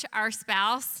approach our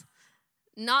spouse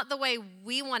not the way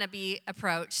we want to be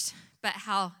approached, but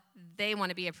how they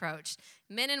want to be approached.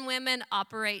 Men and women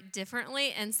operate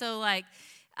differently, and so like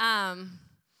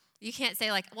you can't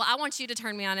say like, well, I want you to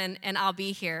turn me on and I'll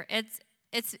be here.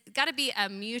 It's got to be a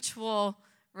mutual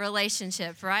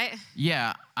relationship, right?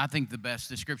 Yeah, I think the best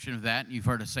description of that, you've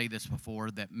heard us say this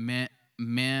before, that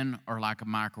men are like a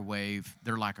microwave.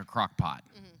 They're like a crock pot,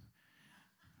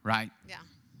 right? Yeah.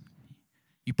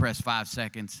 You press 5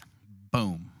 seconds,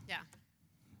 boom. Yeah.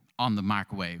 On the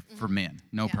microwave for men,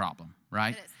 no problem,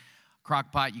 right? It is.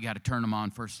 Crock pot, you got to turn them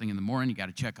on first thing in the morning. You got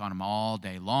to check on them all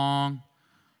day long.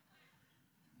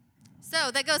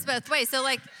 So that goes both ways. So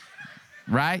like,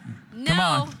 right? No, come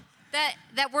on.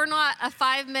 That we're not a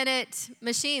 5-minute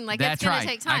machine. Like That's it's going right. to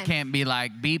take time. I can't be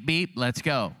like beep beep, let's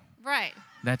go. Right.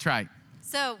 That's right.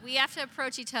 So we have to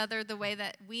approach each other the way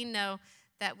that we know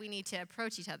that we need to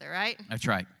approach each other, right? That's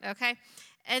right. Okay.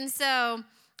 And so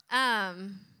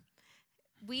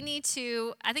we need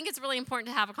to, I think it's really important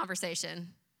to have a conversation.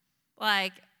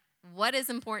 Like, what is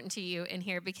important to you in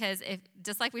here? Because if,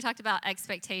 just like we talked about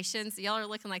expectations, y'all are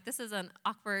looking like this is an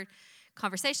awkward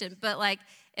conversation. But like,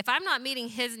 if I'm not meeting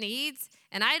his needs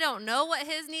and I don't know what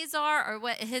his needs are or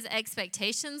what his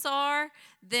expectations are,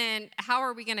 then how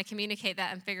are we going to communicate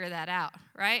that and figure that out,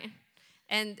 right?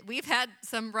 And we've had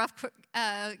some rough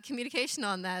communication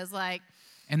on that. Is like,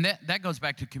 and that goes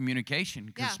back to communication,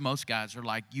 because Yeah. most guys are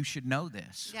like, you should know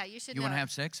this. Yeah, you should You know want to it.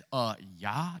 have sex?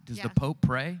 Yeah. Does Yeah. the Pope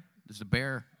pray? Does the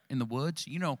bear in the woods?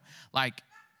 You know, like,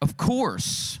 of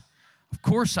course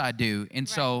I do. And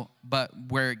so, but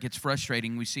where it gets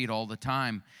frustrating, we see it all the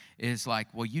time, is like,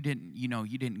 well, you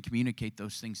didn't communicate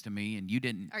those things to me, and you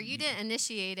didn't. Or you didn't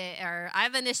initiate it, or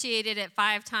I've initiated it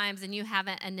 5 times and you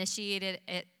haven't initiated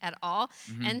it at all.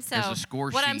 Mm-hmm. And so There's a score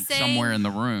what sheet I'm saying somewhere in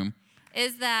the room.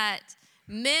 is that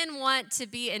men want to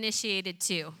be initiated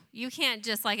too. You can't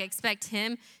just like expect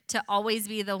him to always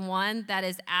be the one that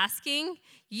is asking.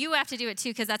 You have to do it too,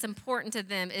 because that's important to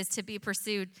them, is to be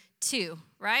pursued too,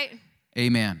 right?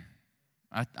 Amen.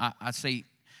 I say,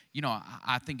 you know,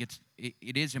 I think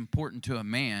it is important to a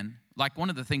man. Like, one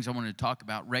of the things I wanted to talk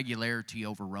about, regularity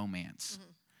over romance. Mm-hmm.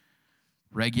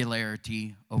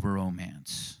 Regularity over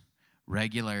romance.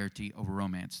 Regularity over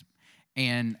romance.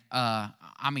 And, I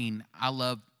mean, I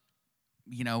love,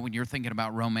 you know, when you're thinking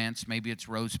about romance, maybe it's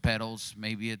rose petals,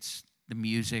 maybe it's the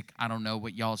music. I don't know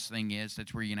what y'all's thing is.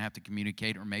 That's where you're going to have to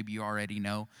communicate, or maybe you already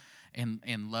know. And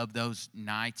love those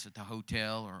nights at the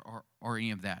hotel or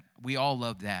any of that. We all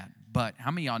love that. But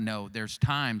how many of y'all know there's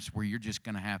times where you're just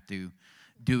going to have to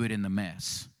do it in the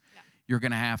mess? Yeah. You're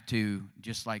going to have to,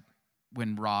 just like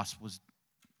when Ross was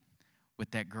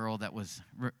with that girl that was,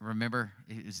 remember,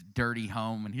 his dirty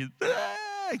home, and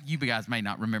you guys may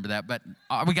not remember that, but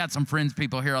we got some friends,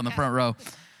 people here on the front row.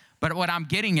 But what I'm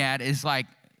getting at is, like,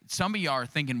 some of y'all are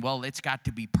thinking, well, it's got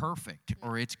to be perfect,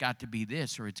 or it's got to be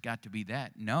this, or it's got to be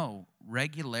that. No,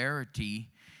 regularity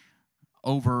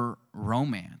over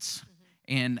romance.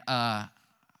 Mm-hmm. And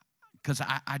because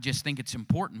I just think it's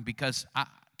important, because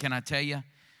can I tell you,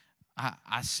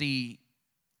 I see,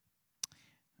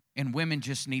 and women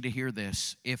just need to hear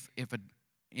this.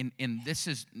 And this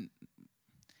is,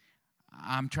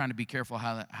 I'm trying to be careful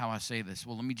how I say this.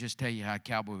 Well, let me just tell you how a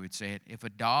cowboy would say it. If a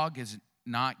dog is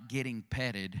not getting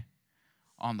petted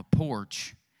on the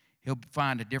porch, he'll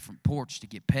find a different porch to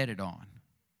get petted on.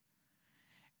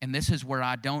 And this is where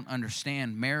I don't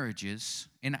understand marriages.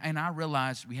 And I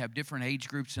realize we have different age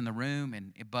groups in the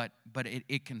room, but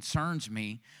it concerns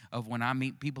me of when I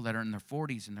meet people that are in their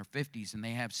 40s and their 50s and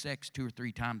they have sex 2 or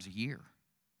 3 times a year.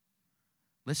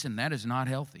 Listen, that is not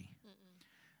healthy. Mm-mm.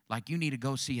 Like, you need to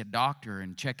go see a doctor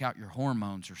and check out your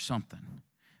hormones or something.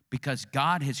 Because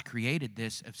God has created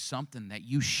this as something that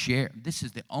you share. This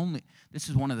is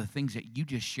one of the things that you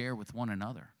just share with one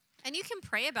another. And you can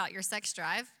pray about your sex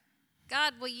drive.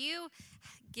 God, will you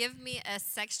give me a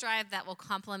sex drive that will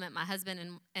complement my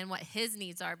husband and what his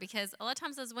needs are? Because a lot of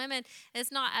times as women,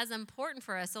 it's not as important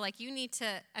for us. So like, you need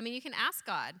to, you can ask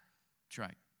God. That's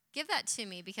right. Give that to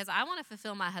me, because I want to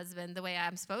fulfill my husband the way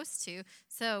I'm supposed to.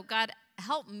 So God,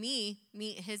 help me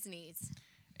meet his needs.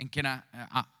 And can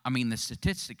the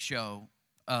statistics show,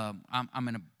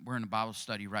 we're in a Bible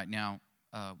study right now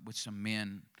with some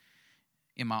men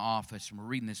in my office, and we're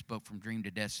reading this book From Dream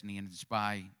to Destiny, and it's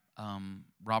by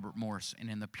Robert Morris. And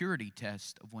in the purity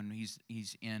test of when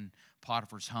he's in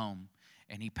Potiphar's home,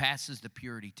 and he passes the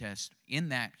purity test, in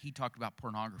that he talked about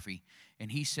pornography,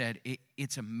 and he said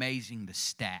it's amazing the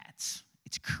stats.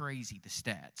 It's crazy the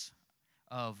stats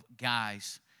of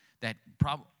guys that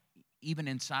probably, even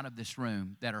inside of this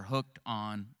room, that are hooked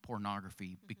on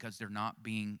pornography because they're not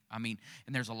being, and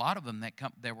there's a lot of them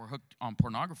that were hooked on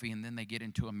pornography, and then they get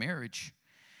into a marriage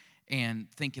and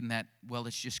thinking that, well,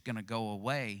 it's just going to go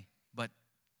away. But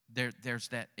there's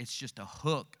that, it's just a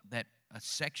hook, that a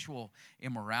sexual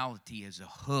immorality is a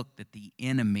hook that the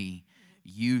enemy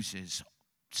uses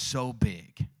so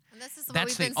big. And this is what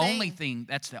That's we've the been only saying. thing.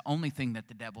 That's the only thing that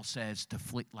the devil says to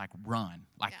run,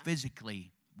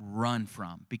 physically run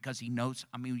from, because he knows.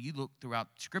 You look throughout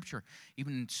Scripture,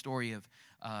 even in the story of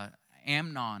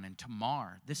Amnon and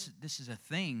Tamar. This is a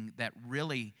thing that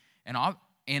really,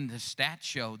 and the stats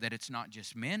show that it's not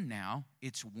just men now;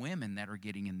 it's women that are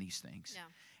getting in these things. Yeah.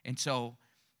 And so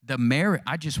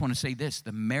I just want to say this: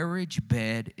 the marriage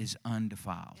bed is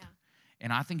undefiled,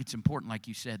 and I think it's important, like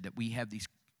you said, that we have these.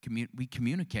 We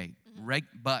communicate,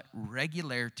 but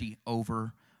regularity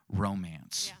over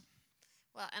romance. Yeah.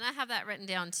 Well, and I have that written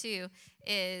down too,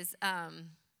 is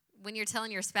when you're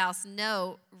telling your spouse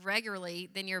no regularly,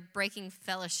 then you're breaking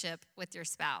fellowship with your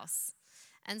spouse.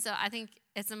 And so I think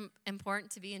it's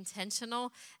important to be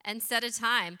intentional and set a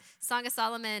time. Song of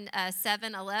Solomon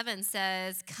 7:11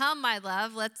 says, "Come, my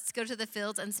love, let's go to the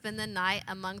fields and spend the night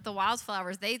among the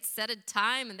wildflowers." They set a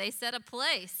time and they set a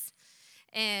place.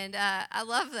 And I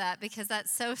love that, because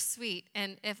that's so sweet.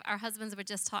 And if our husbands would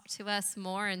just talk to us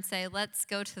more and say, let's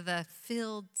go to the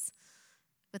fields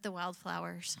with the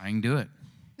wildflowers. I can do it.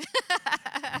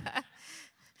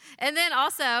 And then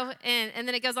also, and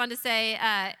then it goes on to say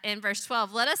in verse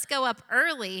 12, let us go up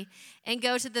early and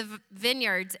go to the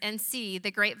vineyards and see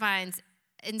the grapevines,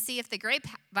 and see if the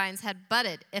grapevines had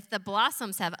budded, if the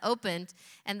blossoms have opened,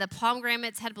 and the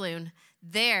pomegranates had bloomed.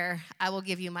 There I will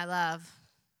give you my love.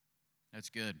 That's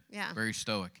good. Yeah. Very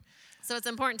stoic. So it's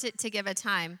important to give a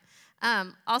time.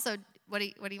 Also, what do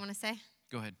you want to say?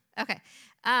 Go ahead. Okay.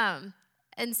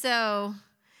 And so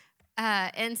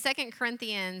in 2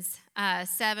 Corinthians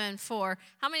 7:4,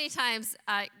 how many times,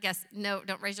 I guess, no,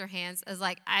 don't raise your hands, is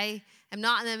like, I am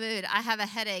not in the mood. I have a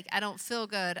headache. I don't feel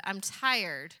good. I'm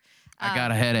tired. I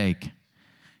got a headache.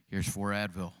 Here's 4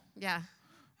 Advil. Yeah.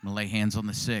 I'm going to lay hands on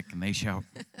the sick, and they shall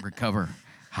recover.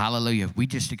 Hallelujah. We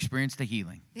just experienced the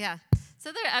healing. Yeah.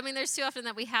 So there's too often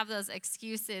that we have those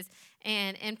excuses.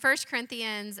 And in 1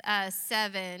 Corinthians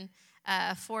 7,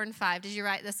 4 and 5, did you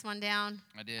write this one down?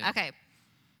 I did. Okay.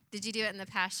 Did you do it in the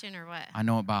Passion or what? I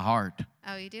know it by heart.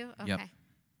 Oh, you do? Okay. Yep.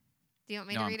 Do you want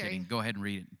me No, to I'm read it? kidding. Go ahead and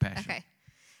read it in Passion. Okay.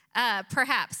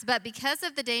 Perhaps, but because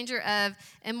of the danger of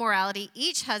immorality,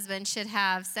 each husband should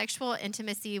have sexual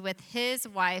intimacy with his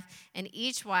wife, and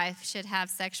each wife should have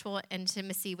sexual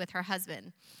intimacy with her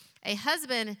husband. A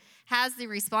husband has the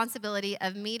responsibility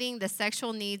of meeting the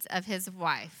sexual needs of his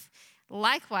wife.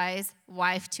 Likewise,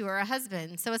 wife to her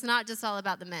husband. So it's not just all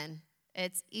about the men.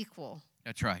 It's equal.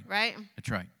 That's right. Right? That's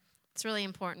right. It's really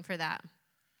important for that.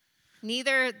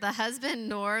 Neither the husband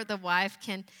nor the wife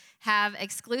can have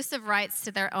exclusive rights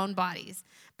to their own bodies,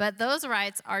 but those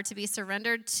rights are to be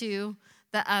surrendered to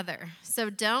the other. So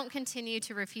don't continue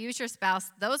to refuse your spouse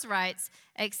those rights,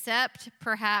 except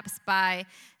perhaps by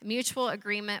mutual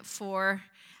agreement for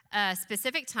a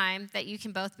specific time that you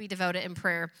can both be devoted in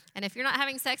prayer. And if you're not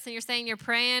having sex and you're saying you're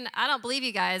praying, I don't believe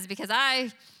you guys, because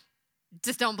I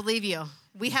just don't believe you.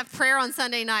 We have prayer on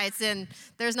Sunday nights, and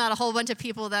there's not a whole bunch of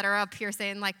people that are up here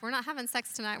saying, like, we're not having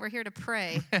sex tonight, we're here to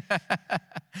pray.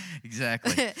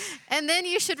 Exactly. And then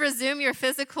you should resume your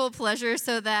physical pleasure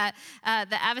so that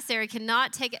the adversary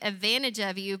cannot take advantage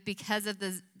of you because of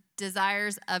the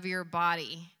desires of your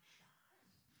body.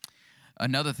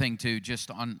 Another thing, too,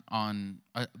 just on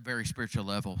a very spiritual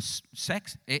level,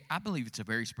 sex, I believe it's a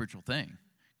very spiritual thing,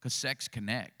 because sex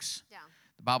connects. Yeah.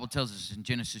 The Bible tells us in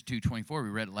Genesis 2:24, we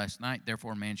read it last night,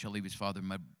 therefore a man shall leave his father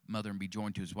and mother and be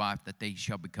joined to his wife, that they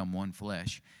shall become one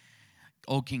flesh.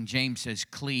 Old King James says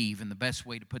cleave, and the best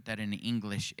way to put that into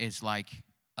English is like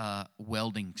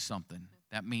welding something.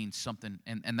 That means something,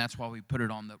 and that's why we put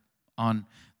it on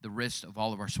the wrist of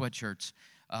all of our sweatshirts,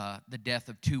 the death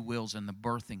of two wills and the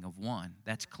birthing of one.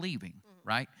 That's cleaving,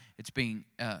 right? It's being,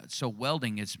 so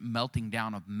welding is melting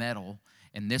down of metal,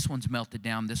 and this one's melted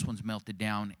down, this one's melted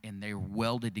down, and they're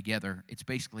welded together. It's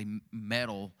basically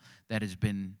metal that has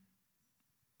been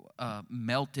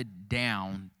melted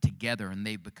down together, and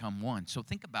they've become one. So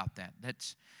think about that.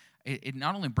 It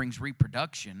not only brings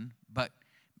reproduction, but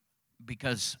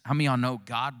because how many of y'all know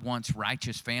God wants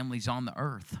righteous families on the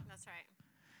earth? That's right.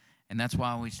 And that's why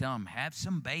I always tell them, have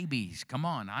some babies. Come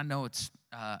on. I know it's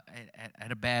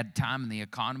at a bad time in the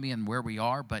economy and where we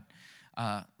are, but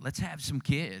let's have some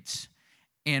kids.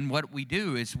 And what we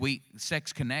do is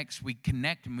sex connects. We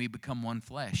connect and we become one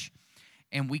flesh.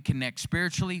 And we connect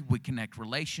spiritually. We connect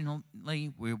relationally.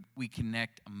 We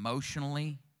connect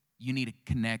emotionally. You need to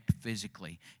connect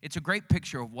physically. It's a great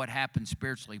picture of what happens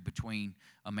spiritually between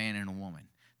a man and a woman.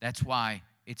 That's why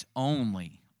it's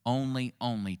only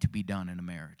to be done in a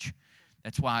marriage.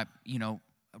 That's why,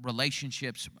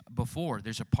 relationships before,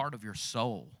 there's a part of your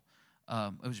soul.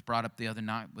 It was brought up the other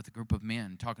night with a group of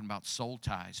men talking about soul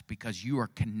ties, because you are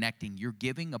connecting. You're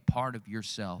giving a part of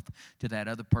yourself to that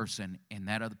other person, and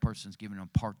that other person's giving a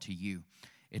part to you.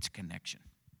 It's connection.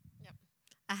 Yep.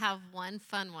 I have one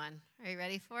fun one. Are you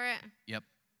ready for it? Yep.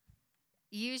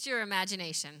 Use your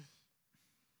imagination.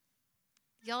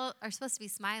 Y'all are supposed to be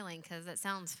smiling because it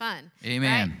sounds fun.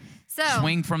 Amen. Right? So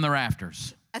swing from the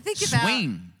rafters. I think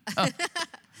swing.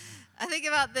 I think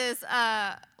about this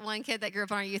one kid that grew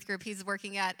up in our youth group. He's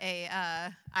working at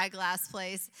a eyeglass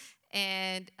place.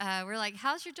 And we're like,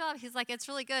 how's your job? He's like, it's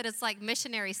really good. It's like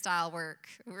missionary style work.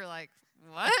 We're like,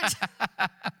 what?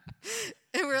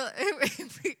 And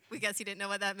we guess he didn't know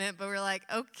what that meant, but we're like,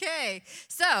 okay.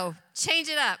 So change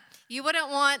it up. You wouldn't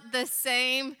want the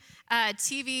same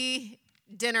TV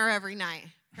dinner every night,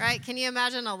 right? Can you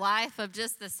imagine a life of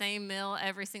just the same meal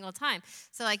every single time?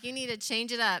 So you need to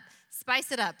change it up,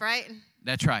 spice it up, right?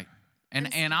 That's right.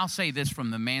 And I'll say this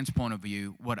from the man's point of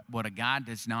view, what a guy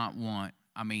does not want,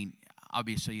 I mean,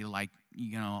 obviously,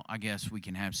 I guess we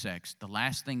can have sex. The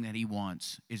last thing that he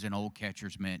wants is an old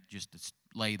catcher's mitt just to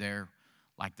lay there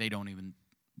like they don't even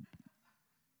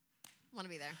want to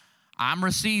be there. I'm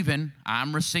receiving.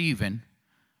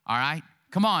 All right?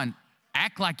 Come on.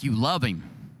 Act like you love him.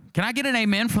 Can I get an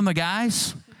amen from the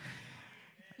guys?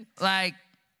 Like,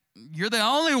 you're the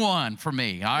only one for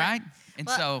me, all right? And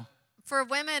so for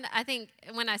women, I think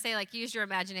when I say use your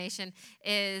imagination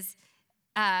is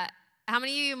how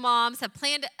many of you moms have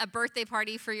planned a birthday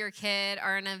party for your kid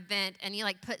or an event, and you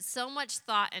put so much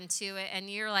thought into it, and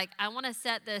you're like, I want to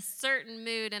set this certain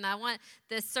mood, and I want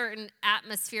this certain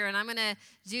atmosphere, and I'm going to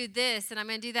do this, and I'm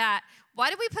going to do that. Why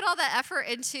do we put all that effort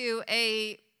into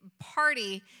a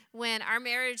party when our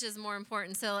marriage is more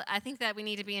important? So I think that we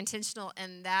need to be intentional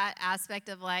in that aspect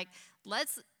of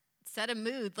let's set a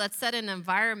mood, let's set an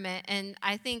environment. And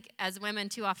I think as women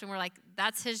too often we're like,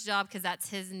 that's his job because that's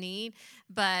his need.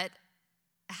 But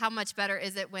how much better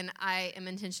is it when I am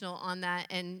intentional on that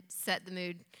and set the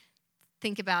mood,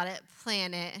 think about it,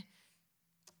 plan it,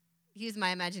 use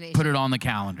my imagination. Put it on the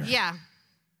calendar. Yeah.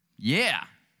 Yeah.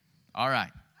 All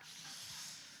right.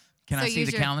 Can I see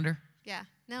the calendar? Yeah.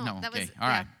 No, that okay. was, all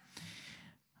right.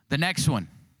 The next one,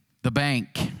 the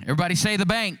bank. Everybody say the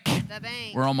bank. The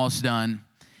bank. We're almost done.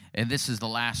 And this is the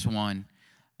last one.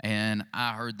 And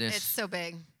I heard this. It's so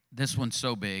big. This one's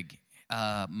so big.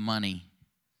 Money.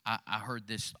 I heard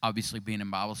this, obviously, being in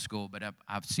Bible school, but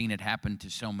I've seen it happen to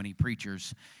so many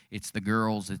preachers. It's the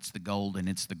girls, it's the gold, and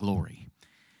it's the glory.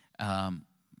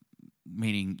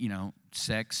 Meaning,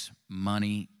 sex,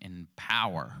 money, and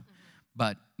power. Mm-hmm.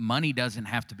 But money doesn't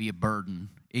have to be a burden.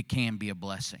 It can be a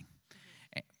blessing,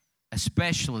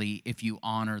 especially if you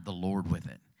honor the Lord with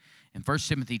it. In 1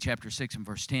 Timothy chapter 6 and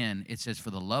verse 10, it says, for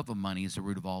the love of money is the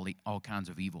root of all kinds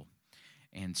of evil.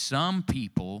 And some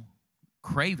people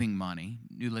craving money,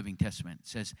 New Living Testament,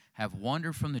 says, have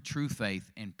wandered from the true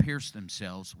faith and pierced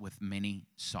themselves with many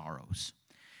sorrows.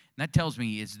 And that tells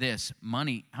me is this,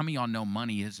 money, how many of y'all know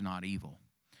money is not evil?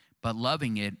 But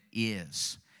loving it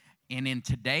is. And in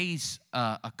today's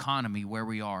economy where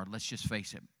we are, let's just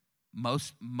face it,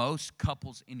 most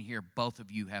couples in here, both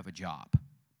of you have a job.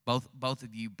 Both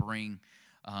of you bring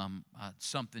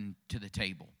something to the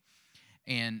table.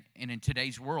 And in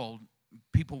today's world,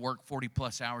 people work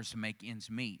 40-plus hours to make ends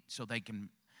meet, so they can.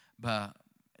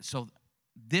 So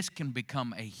this can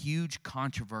become a huge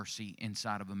controversy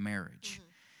inside of a marriage. Mm-hmm.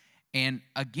 And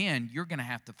again, you're going to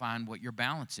have to find what your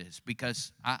balance is,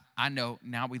 because I know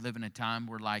now we live in a time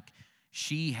where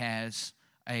she has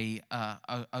a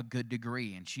good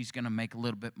degree and she's going to make a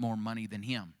little bit more money than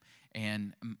him.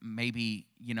 And maybe,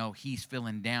 he's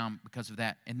feeling down because of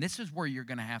that. And this is where you're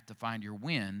going to have to find your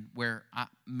win, where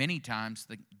many times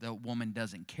the woman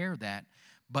doesn't care that,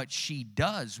 but she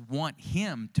does want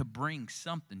him to bring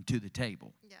something to the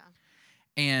table. Yeah.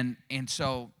 And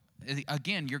so,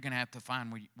 again, you're going to have to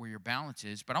find where your balance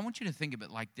is. But I want you to think of it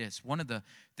like this. One of the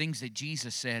things that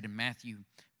Jesus said in Matthew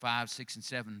 5, 6, and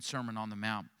 7, Sermon on the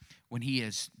Mount, when he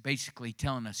is basically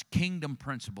telling us kingdom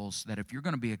principles that if you're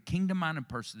going to be a kingdom-minded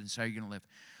person, that's how you're going to live.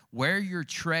 Where your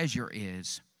treasure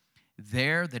is,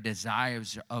 there the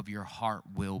desires of your heart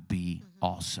will be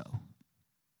also.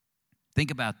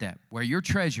 Think about that. Where your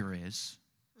treasure is,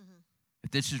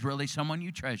 if this is really someone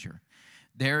you treasure,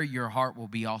 there your heart will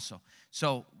be also.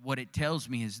 So what it tells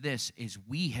me is this, is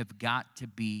we have got to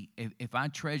be, if I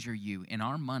treasure you in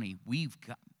our money,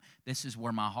 this is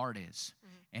where my heart is.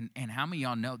 And how many of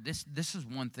y'all know this is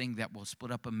one thing that will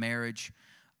split up a marriage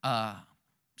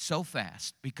so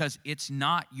fast, because it's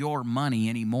not your money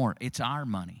anymore. It's our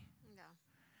money. Yeah.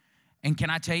 And can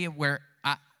I tell you where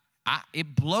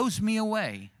it blows me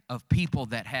away of people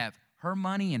that have her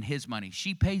money and his money.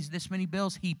 She pays this many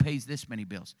bills, he pays this many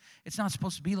bills. It's not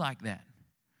supposed to be like that.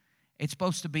 It's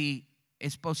supposed to be,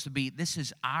 this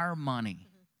is our money.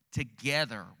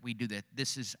 Together we do that.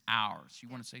 This is ours. You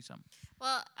want to say something?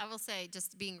 Well, I will say,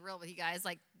 just being real with you guys,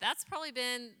 like that's probably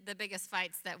been the biggest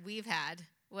fights that we've had,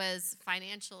 was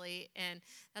financially, and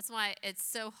that's why it's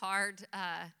so hard.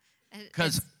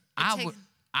 Because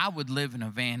I would live in a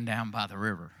van down by the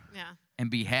river. Yeah. And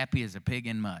be happy as a pig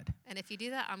in mud. And if you do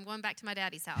that, I'm going back to my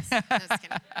daddy's house. No, just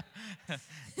kidding.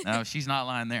 No, she's not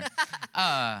lying there.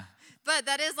 But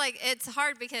that is like, it's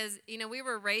hard because, we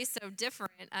were raised so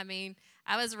different. I mean,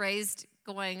 I was raised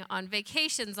going on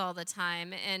vacations all the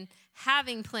time and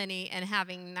having plenty and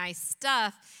having nice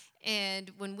stuff.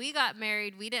 And when we got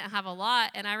married, we didn't have a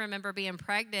lot. And I remember being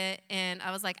pregnant and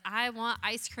I was like, I want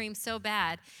ice cream so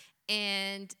bad.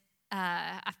 And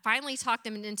I finally talked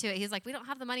him into it. He's like, we don't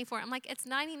have the money for it. I'm like, it's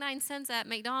 99 cents at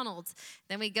McDonald's.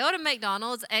 Then we go to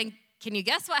McDonald's, and can you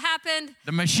guess what happened?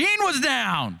 The machine was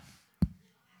down.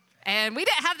 And we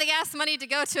didn't have the gas money to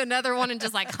go to another one and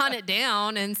just like hunt it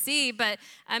down and see. But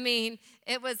I mean,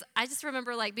 I just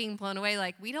remember like being blown away.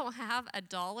 Like, we don't have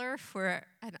 $1 for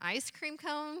an ice cream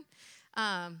cone.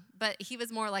 But he was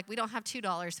more like, we don't have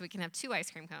 $2, so we can have 2 ice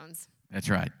cream cones. That's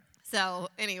right. So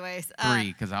anyways.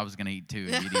 3, because I was going to eat 2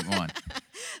 and you'd eat 1.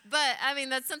 But I mean,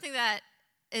 that's something that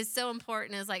is so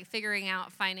important, is like figuring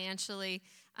out financially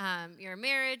your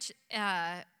marriage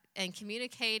and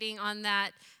communicating on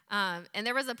that. And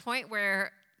there was a point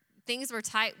where things were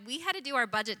tight. We had to do our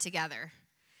budget together.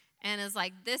 And it's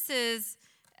like, this is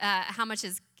how much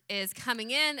is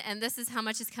coming in, and this is how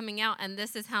much is coming out, and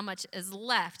this is how much is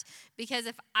left. Because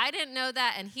if I didn't know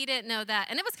that and he didn't know that,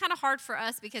 and it was kind of hard for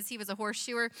us because he was a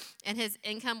horseshoer and his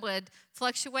income would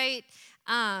fluctuate.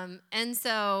 And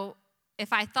so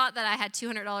if I thought that I had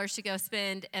 $200 to go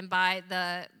spend and buy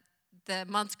the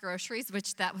month's groceries,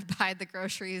 which that would buy the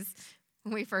groceries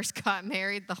when we first got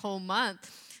married the whole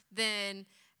month, then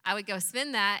I would go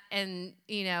spend that, and,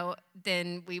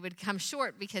 then we would come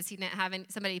short because he didn't have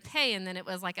somebody pay, and then it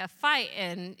was like a fight,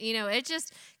 and, it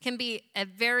just can be a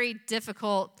very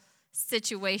difficult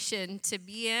situation to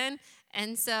be in.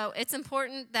 And so it's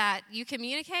important that you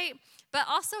communicate, but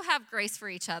also have grace for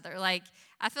each other. Like,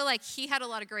 I feel like he had a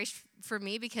lot of grace for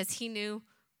me because he knew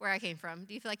where I came from.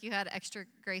 Do you feel like you had extra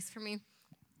grace for me?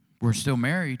 We're still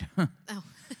married. Oh.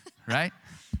 Right?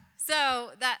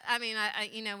 So that, I mean,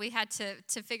 we had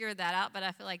to figure that out, but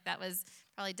I feel like that was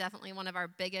probably definitely one of our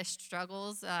biggest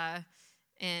struggles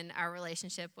in our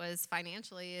relationship, was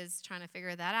financially, is trying to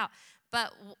figure that out.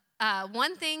 But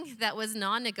one thing that was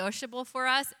non-negotiable for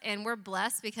us, and we're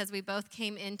blessed because we both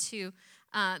came into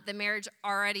the marriage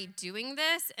already doing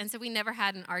this, and so we never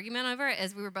had an argument over it,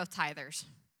 is we were both tithers.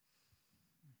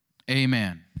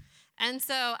 Amen. And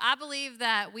so I believe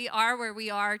that we are where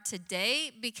we are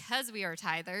today because we are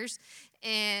tithers.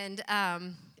 And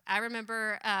I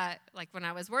remember, like when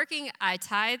I was working, I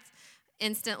tithed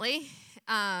instantly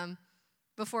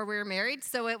before we were married.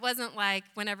 So it wasn't like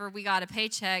whenever we got a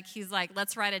paycheck, he's like,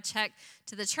 let's write a check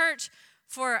to the church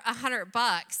for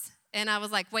 $100. And I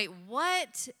was like, wait,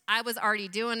 what? I was already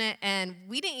doing it, and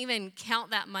we didn't even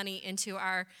count that money into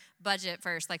our budget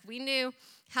first. Like, we knew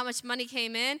how much money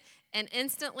came in, and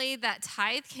instantly that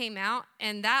tithe came out,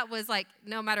 and that was like,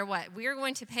 no matter what, we are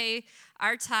going to pay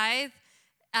our tithe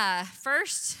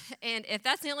first, and if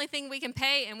that's the only thing we can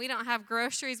pay and we don't have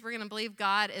groceries, we're going to believe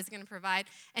God is going to provide,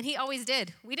 and he always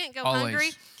did. We didn't go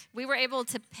hungry. We were able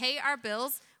to pay our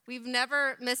bills. We've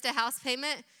never missed a house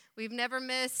payment. We've never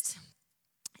missed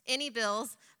any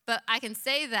bills, but I can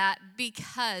say that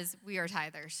because we are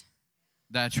tithers.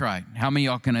 That's right. How many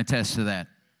of y'all can attest to that?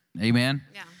 Amen?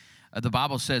 Yeah. The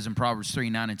Bible says in Proverbs 3,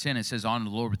 9, and 10, it says, honor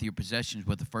the Lord with your possessions,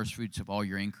 with the first fruits of all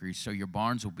your increase. So your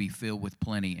barns will be filled with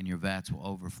plenty, and your vats will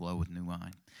overflow with new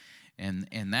wine. And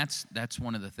that's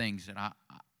one of the things that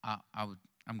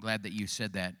I'm glad that you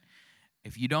said that.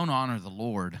 If you don't honor the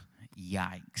Lord,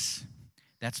 yikes.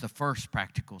 That's the first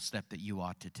practical step that you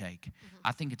ought to take.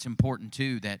 I think it's important,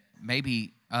 too, that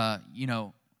maybe,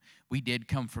 we did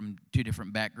come from two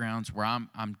different backgrounds where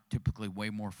I'm typically way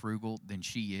more frugal than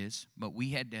she is, but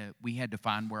we had to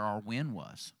find where our win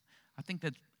was. I think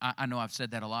that, I know I've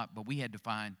said that a lot, but we had to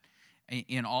find,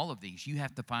 in all of these, you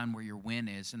have to find where your win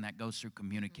is, and that goes through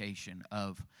communication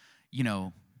of,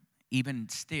 even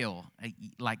still,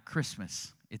 like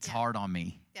Christmas, it's hard on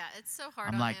me. Yeah, it's so hard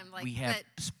I'm on like, him. we have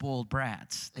spoiled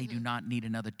brats. They do not need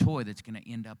another toy that's going to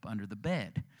end up under the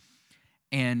bed.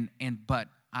 But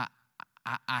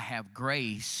I have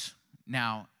grace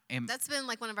now. That's been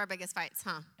like one of our biggest fights,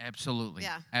 huh? Absolutely.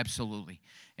 Yeah. Absolutely.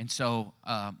 And so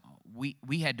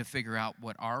we had to figure out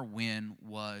what our win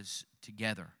was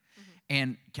together.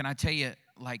 And can I tell you,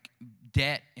 like,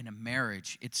 debt in a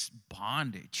marriage, it's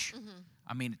bondage.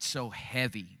 I mean, it's so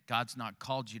heavy. God's not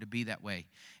called you to be that way.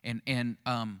 And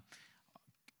I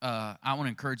want to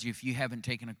encourage you, if you haven't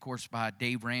taken a course by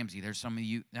Dave Ramsey, there's some of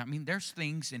you, I mean, there's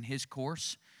things in his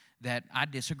course that I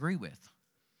disagree with.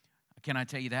 Can I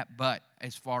tell you that? But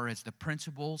as far as the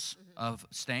principles of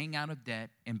staying out of debt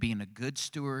and being a good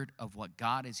steward of what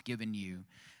God has given you,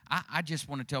 I just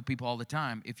want to tell people all the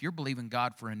time, if you're believing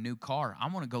God for a new car, I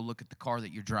want to go look at the car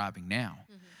that you're driving now.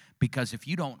 Because if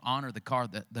you don't honor the car,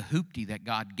 the hoopty that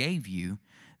God gave you,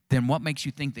 then what makes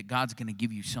you think that God's going to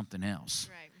give you something else?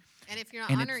 Right. And if you're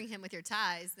not honoring him with your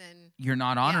tithes, then you're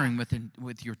not honoring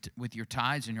with your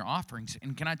tithes and your offerings.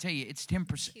 And can I tell you, it's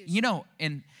 10%. You know,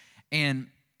 and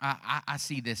I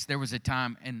see this. There was a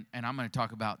time, and I'm going to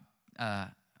talk about.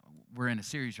 We're in a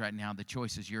series right now. The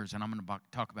choice is yours, and I'm going to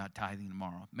talk about tithing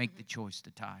tomorrow. Make the choice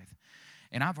to tithe.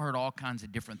 And I've heard all kinds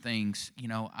of different things. You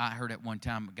know, I heard at one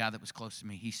time a guy that was close to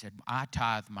me. He said, "I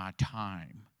tithe my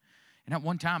time," and at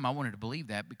one time I wanted to believe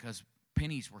that because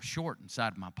pennies were short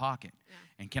inside of my pocket. Yeah.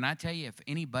 And can I tell you, if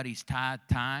anybody's tithe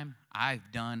time, I've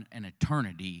done an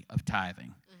eternity of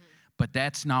tithing. But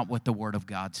that's not what the Word of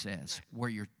God says. Right. Where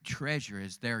your treasure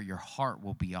is, there your heart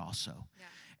will be also. Yeah.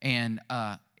 And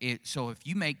so if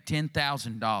you make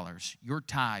 $10,000, your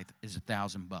tithe is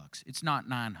 $1,000. It's not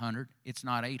 $900. It's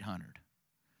not $800.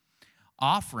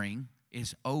 Offering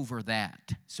is over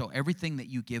that. So everything that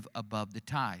you give above the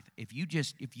tithe, if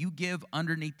you give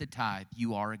underneath the tithe,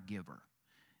 you are a giver.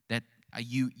 That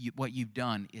what you've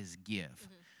done is give.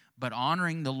 But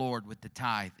honoring the Lord with the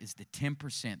tithe is the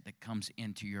 10% that comes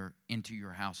into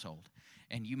your household.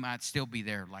 And you might still be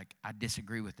there like, I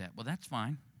disagree with that. Well, that's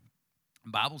fine.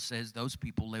 The Bible says those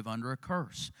people live under a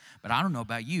curse. But I don't know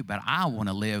about you, but I want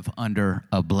to live under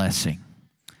a blessing.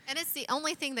 And it's the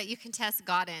only thing that you can test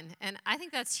God in. And I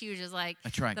think that's huge. Is like,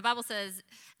 that's right. The Bible says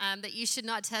that you should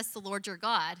not test the Lord your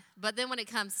God. But then when it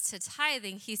comes to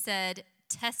tithing, he said,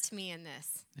 test me in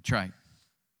this. That's right.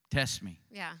 Test me.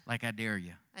 Yeah. Like I dare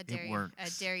you. It works. I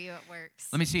dare you, it works.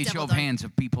 Let me see a show of hands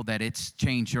of people that it's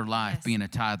changed your life being a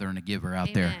tither and a giver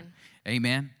out there.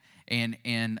 Amen. And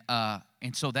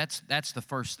so that's the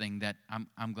first thing that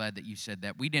I'm glad that you said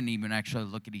that. We didn't even actually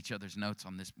look at each other's notes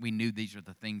on this. We knew these are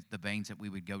the veins that we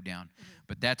would go down.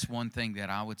 But that's one thing that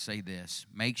I would say this.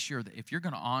 Make sure that if you're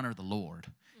going to honor the Lord,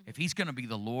 if he's going to be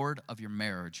the Lord of your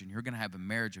marriage and you're going to have a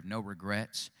marriage of no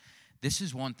regrets, this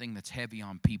is one thing that's heavy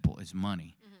on people is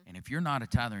money. And if you're not a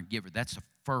tither and giver, that's the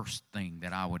first thing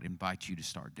that I would invite you to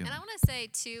start doing. And I want to say,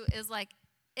 too, is like,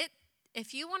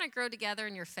 if you want to grow together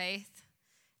in your faith,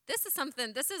 this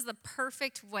is the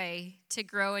perfect way to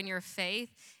grow in your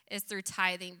faith is through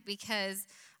tithing, because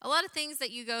a lot of things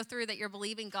that you go through that you're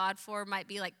believing God for might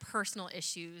be like personal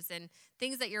issues and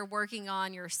things that you're working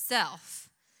on yourself.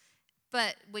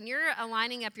 But when you're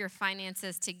aligning up your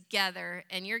finances together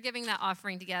and you're giving that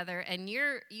offering together and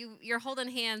you're holding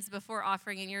hands before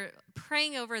offering and you're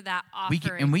praying over that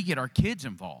offering. We get our kids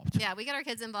involved. Yeah, we get our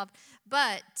kids involved.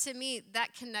 But to me,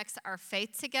 that connects our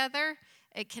faith together.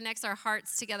 It connects our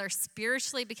hearts together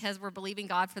spiritually because we're believing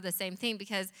God for the same thing.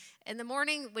 Because in the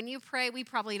morning when you pray, we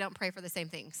probably don't pray for the same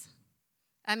things.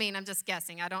 I mean, I'm just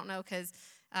guessing. I don't know because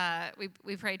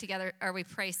we pray together or we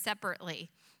pray separately.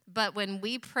 But when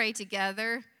we pray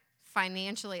together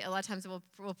financially, a lot of times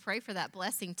we'll pray for that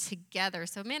blessing together.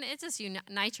 So, man, it just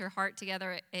unites your heart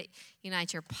together. It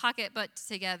unites your pocketbook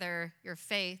together, your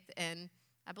faith, and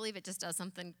I believe it just does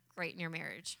something great in your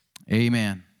marriage.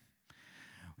 Amen.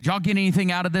 Did y'all get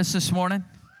anything out of this morning?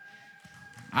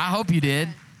 I hope you did.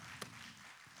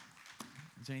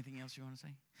 Is there anything else you want to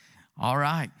say? All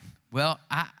right. Well,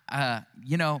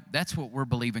 that's what we're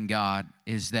believing God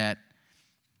is that.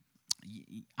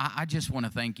 I just want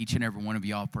to thank each and every one of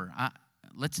y'all for.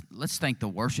 Let's thank the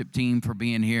worship team for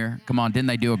being here. Come on, didn't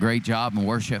they do a great job in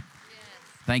worship?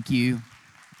 Yes. Thank you.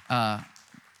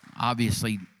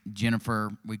 Obviously,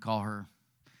 Jennifer, we call her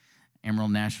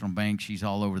Emerald National Bank, she's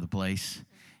all over the place.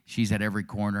 She's at every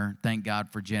corner. Thank God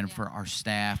for Jennifer, our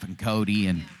staff, and Cody,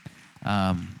 and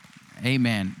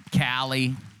amen.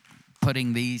 Callie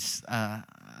putting this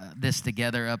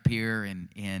together up here,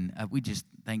 and we just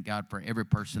thank God for every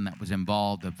person that was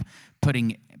involved of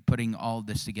putting all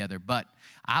this together. But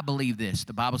I believe this.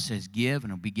 The Bible says, give,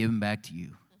 and it'll be given back to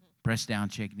you. Pressed down,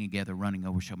 shaking together, running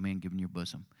over shall men give in your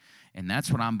bosom. And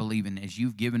that's what I'm believing as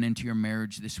you've given into your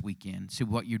marriage this weekend. See,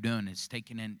 what you're doing is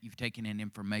you've taken in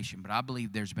information. But I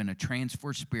believe there's been a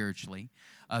transfer spiritually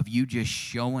of you just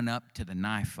showing up to the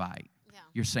knife fight. Yeah.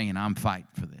 You're saying, I'm fighting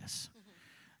for this.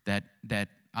 That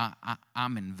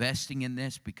I'm investing in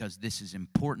this because this is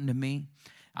important to me.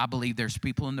 I believe there's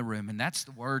people in the room, and that's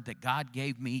the word that God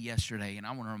gave me yesterday, and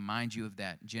I want to remind you of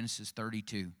that. Genesis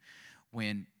 32,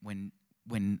 when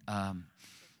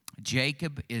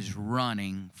Jacob is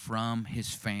running from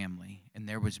his family,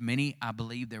 and I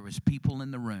believe there was people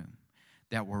in the room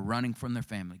that were running from their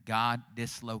family. God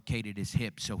dislocated his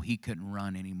hip so he couldn't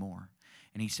run anymore.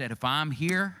 And he said, if I'm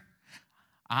here,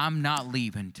 I'm not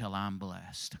leaving till I'm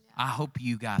blessed. Yeah. I hope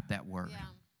you got that word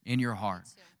in your heart,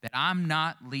 that I'm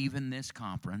not leaving this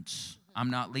conference. I'm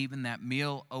not leaving that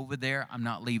meal over there. I'm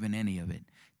not leaving any of it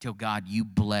till, God, you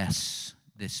bless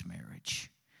this marriage.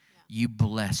 You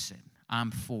bless it. I'm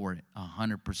for it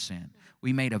 100%.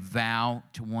 We made a vow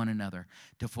to one another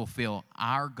to fulfill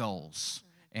our goals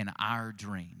and our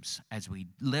dreams. As we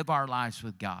live our lives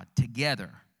with God together,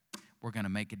 we're going to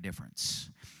make a difference.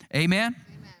 Amen?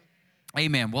 Amen.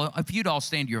 Amen. Well, if you'd all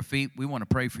stand to your feet, we want to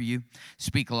pray for you,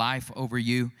 speak life over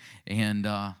you, and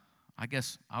I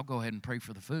guess I'll go ahead and pray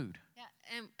for the food.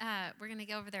 And we're going to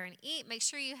go over there and eat. Make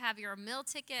sure you have your meal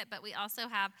ticket, but we also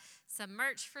have some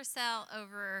merch for sale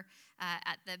over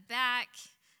at the back.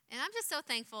 And I'm just so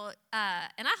thankful.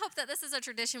 And I hope that this is a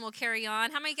tradition we'll carry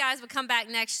on. How many guys would come back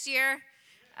next year?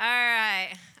 All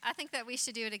right. I think that we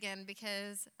should do it again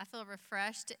because I feel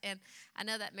refreshed. And I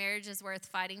know that marriage is worth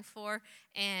fighting for.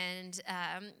 And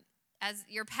as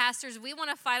your pastors, we want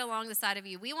to fight along the side of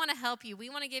you. We want to help you. We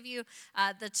want to give you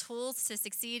the tools to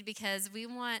succeed because we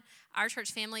want our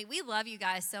church family. We love you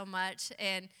guys so much,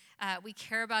 and we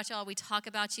care about y'all. We talk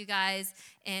about you guys,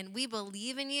 and we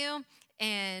believe in you,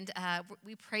 and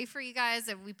we pray for you guys.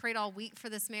 And we prayed all week for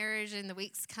this marriage and the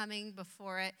weeks coming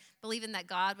before it, believing that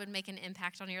God would make an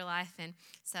impact on your life. And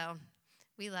so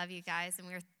we love you guys, and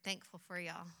we're thankful for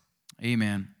y'all.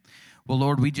 Amen. Well,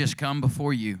 Lord, we just come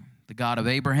before you, the God of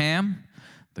Abraham,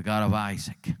 the God of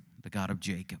Isaac, the God of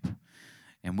Jacob.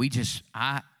 And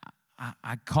I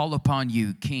call upon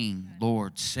you, King,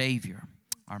 Lord, Savior,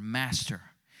 our Master.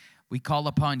 We call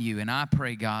upon you, and I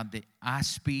pray, God, that I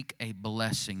speak a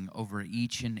blessing over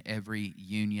each and every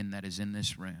union that is in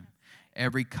this room,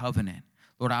 every covenant.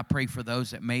 Lord, I pray for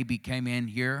those that maybe came in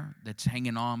here that's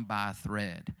hanging on by a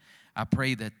thread. I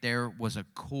pray that there was a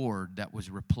cord that was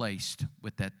replaced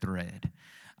with that thread.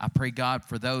 I pray, God,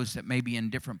 for those that may be in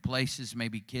different places,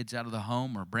 maybe kids out of the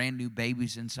home or brand new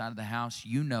babies inside of the house.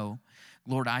 You know,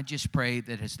 Lord, I just pray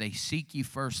that as they seek you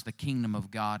first, the kingdom of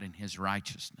God and his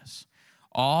righteousness,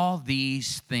 all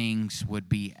these things would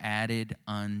be added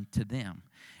unto them.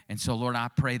 And so, Lord, I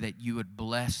pray that you would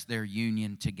bless their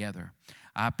union together.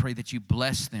 I pray that you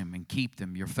bless them and keep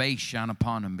them. Your face shine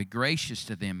upon them. Be gracious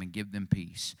to them and give them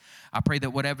peace. I pray that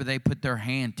whatever they put their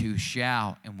hand to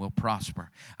shall and will prosper.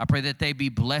 I pray that they be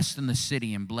blessed in the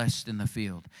city and blessed in the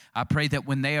field. I pray that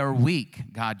when they are weak,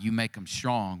 God, you make them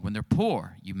strong. When they're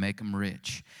poor, you make them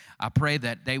rich. I pray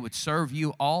that they would serve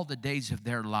you all the days of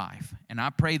their life. And I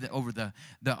pray that over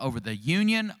the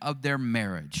union of their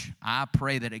marriage, I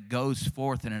pray that it goes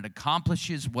forth and it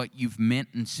accomplishes what you've meant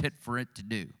and set for it to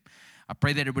do. I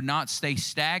pray that it would not stay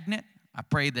stagnant. I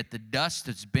pray that the dust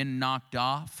that's been knocked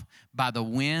off by the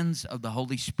winds of the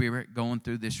Holy Spirit going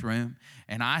through this room.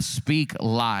 And I speak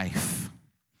life.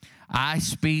 I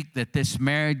speak that this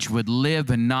marriage would live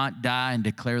and not die and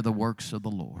declare the works of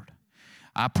the Lord.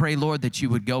 I pray, Lord, that you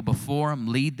would go before them,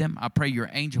 lead them. I pray your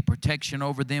angel protection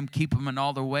over them, keep them in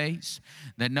all their ways,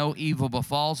 that no evil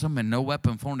befalls them and no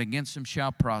weapon formed against them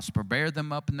shall prosper. Bear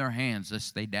them up in their hands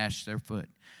lest they dash their foot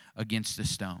against a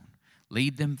stone.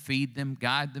 Lead them, feed them,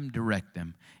 guide them, direct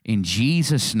them. In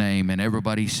Jesus' name, and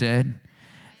everybody said,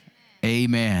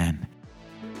 Amen.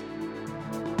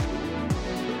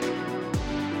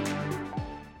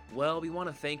 Well, we want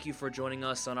to thank you for joining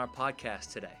us on our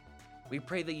podcast today. We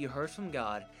pray that you heard from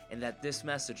God and that this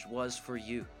message was for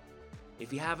you.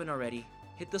 If you haven't already,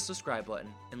 hit the subscribe button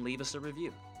and leave us a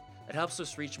review. It helps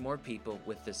us reach more people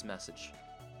with this message.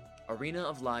 Arena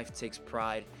of Life takes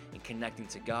pride in connecting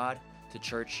to God, to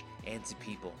church, and to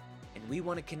people. And we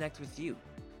want to connect with you.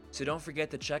 So don't forget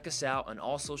to check us out on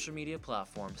all social media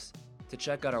platforms, to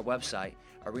check out our website,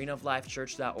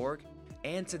 arenaoflifechurch.org,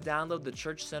 and to download the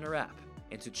Church Center app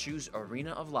and to choose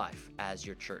Arena of Life as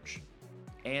your church.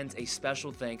 And a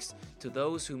special thanks to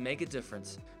those who make a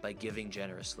difference by giving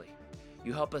generously.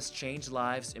 You help us change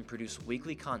lives and produce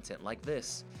weekly content like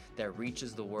this that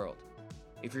reaches the world.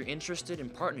 If you're interested in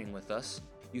partnering with us,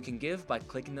 you can give by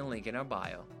clicking the link in our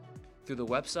bio, through the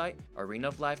website,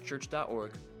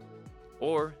 arenaoflifechurch.org,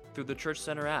 or through the Church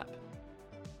Center app.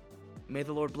 May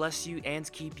the Lord bless you and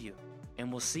keep you,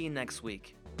 and we'll see you next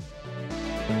week.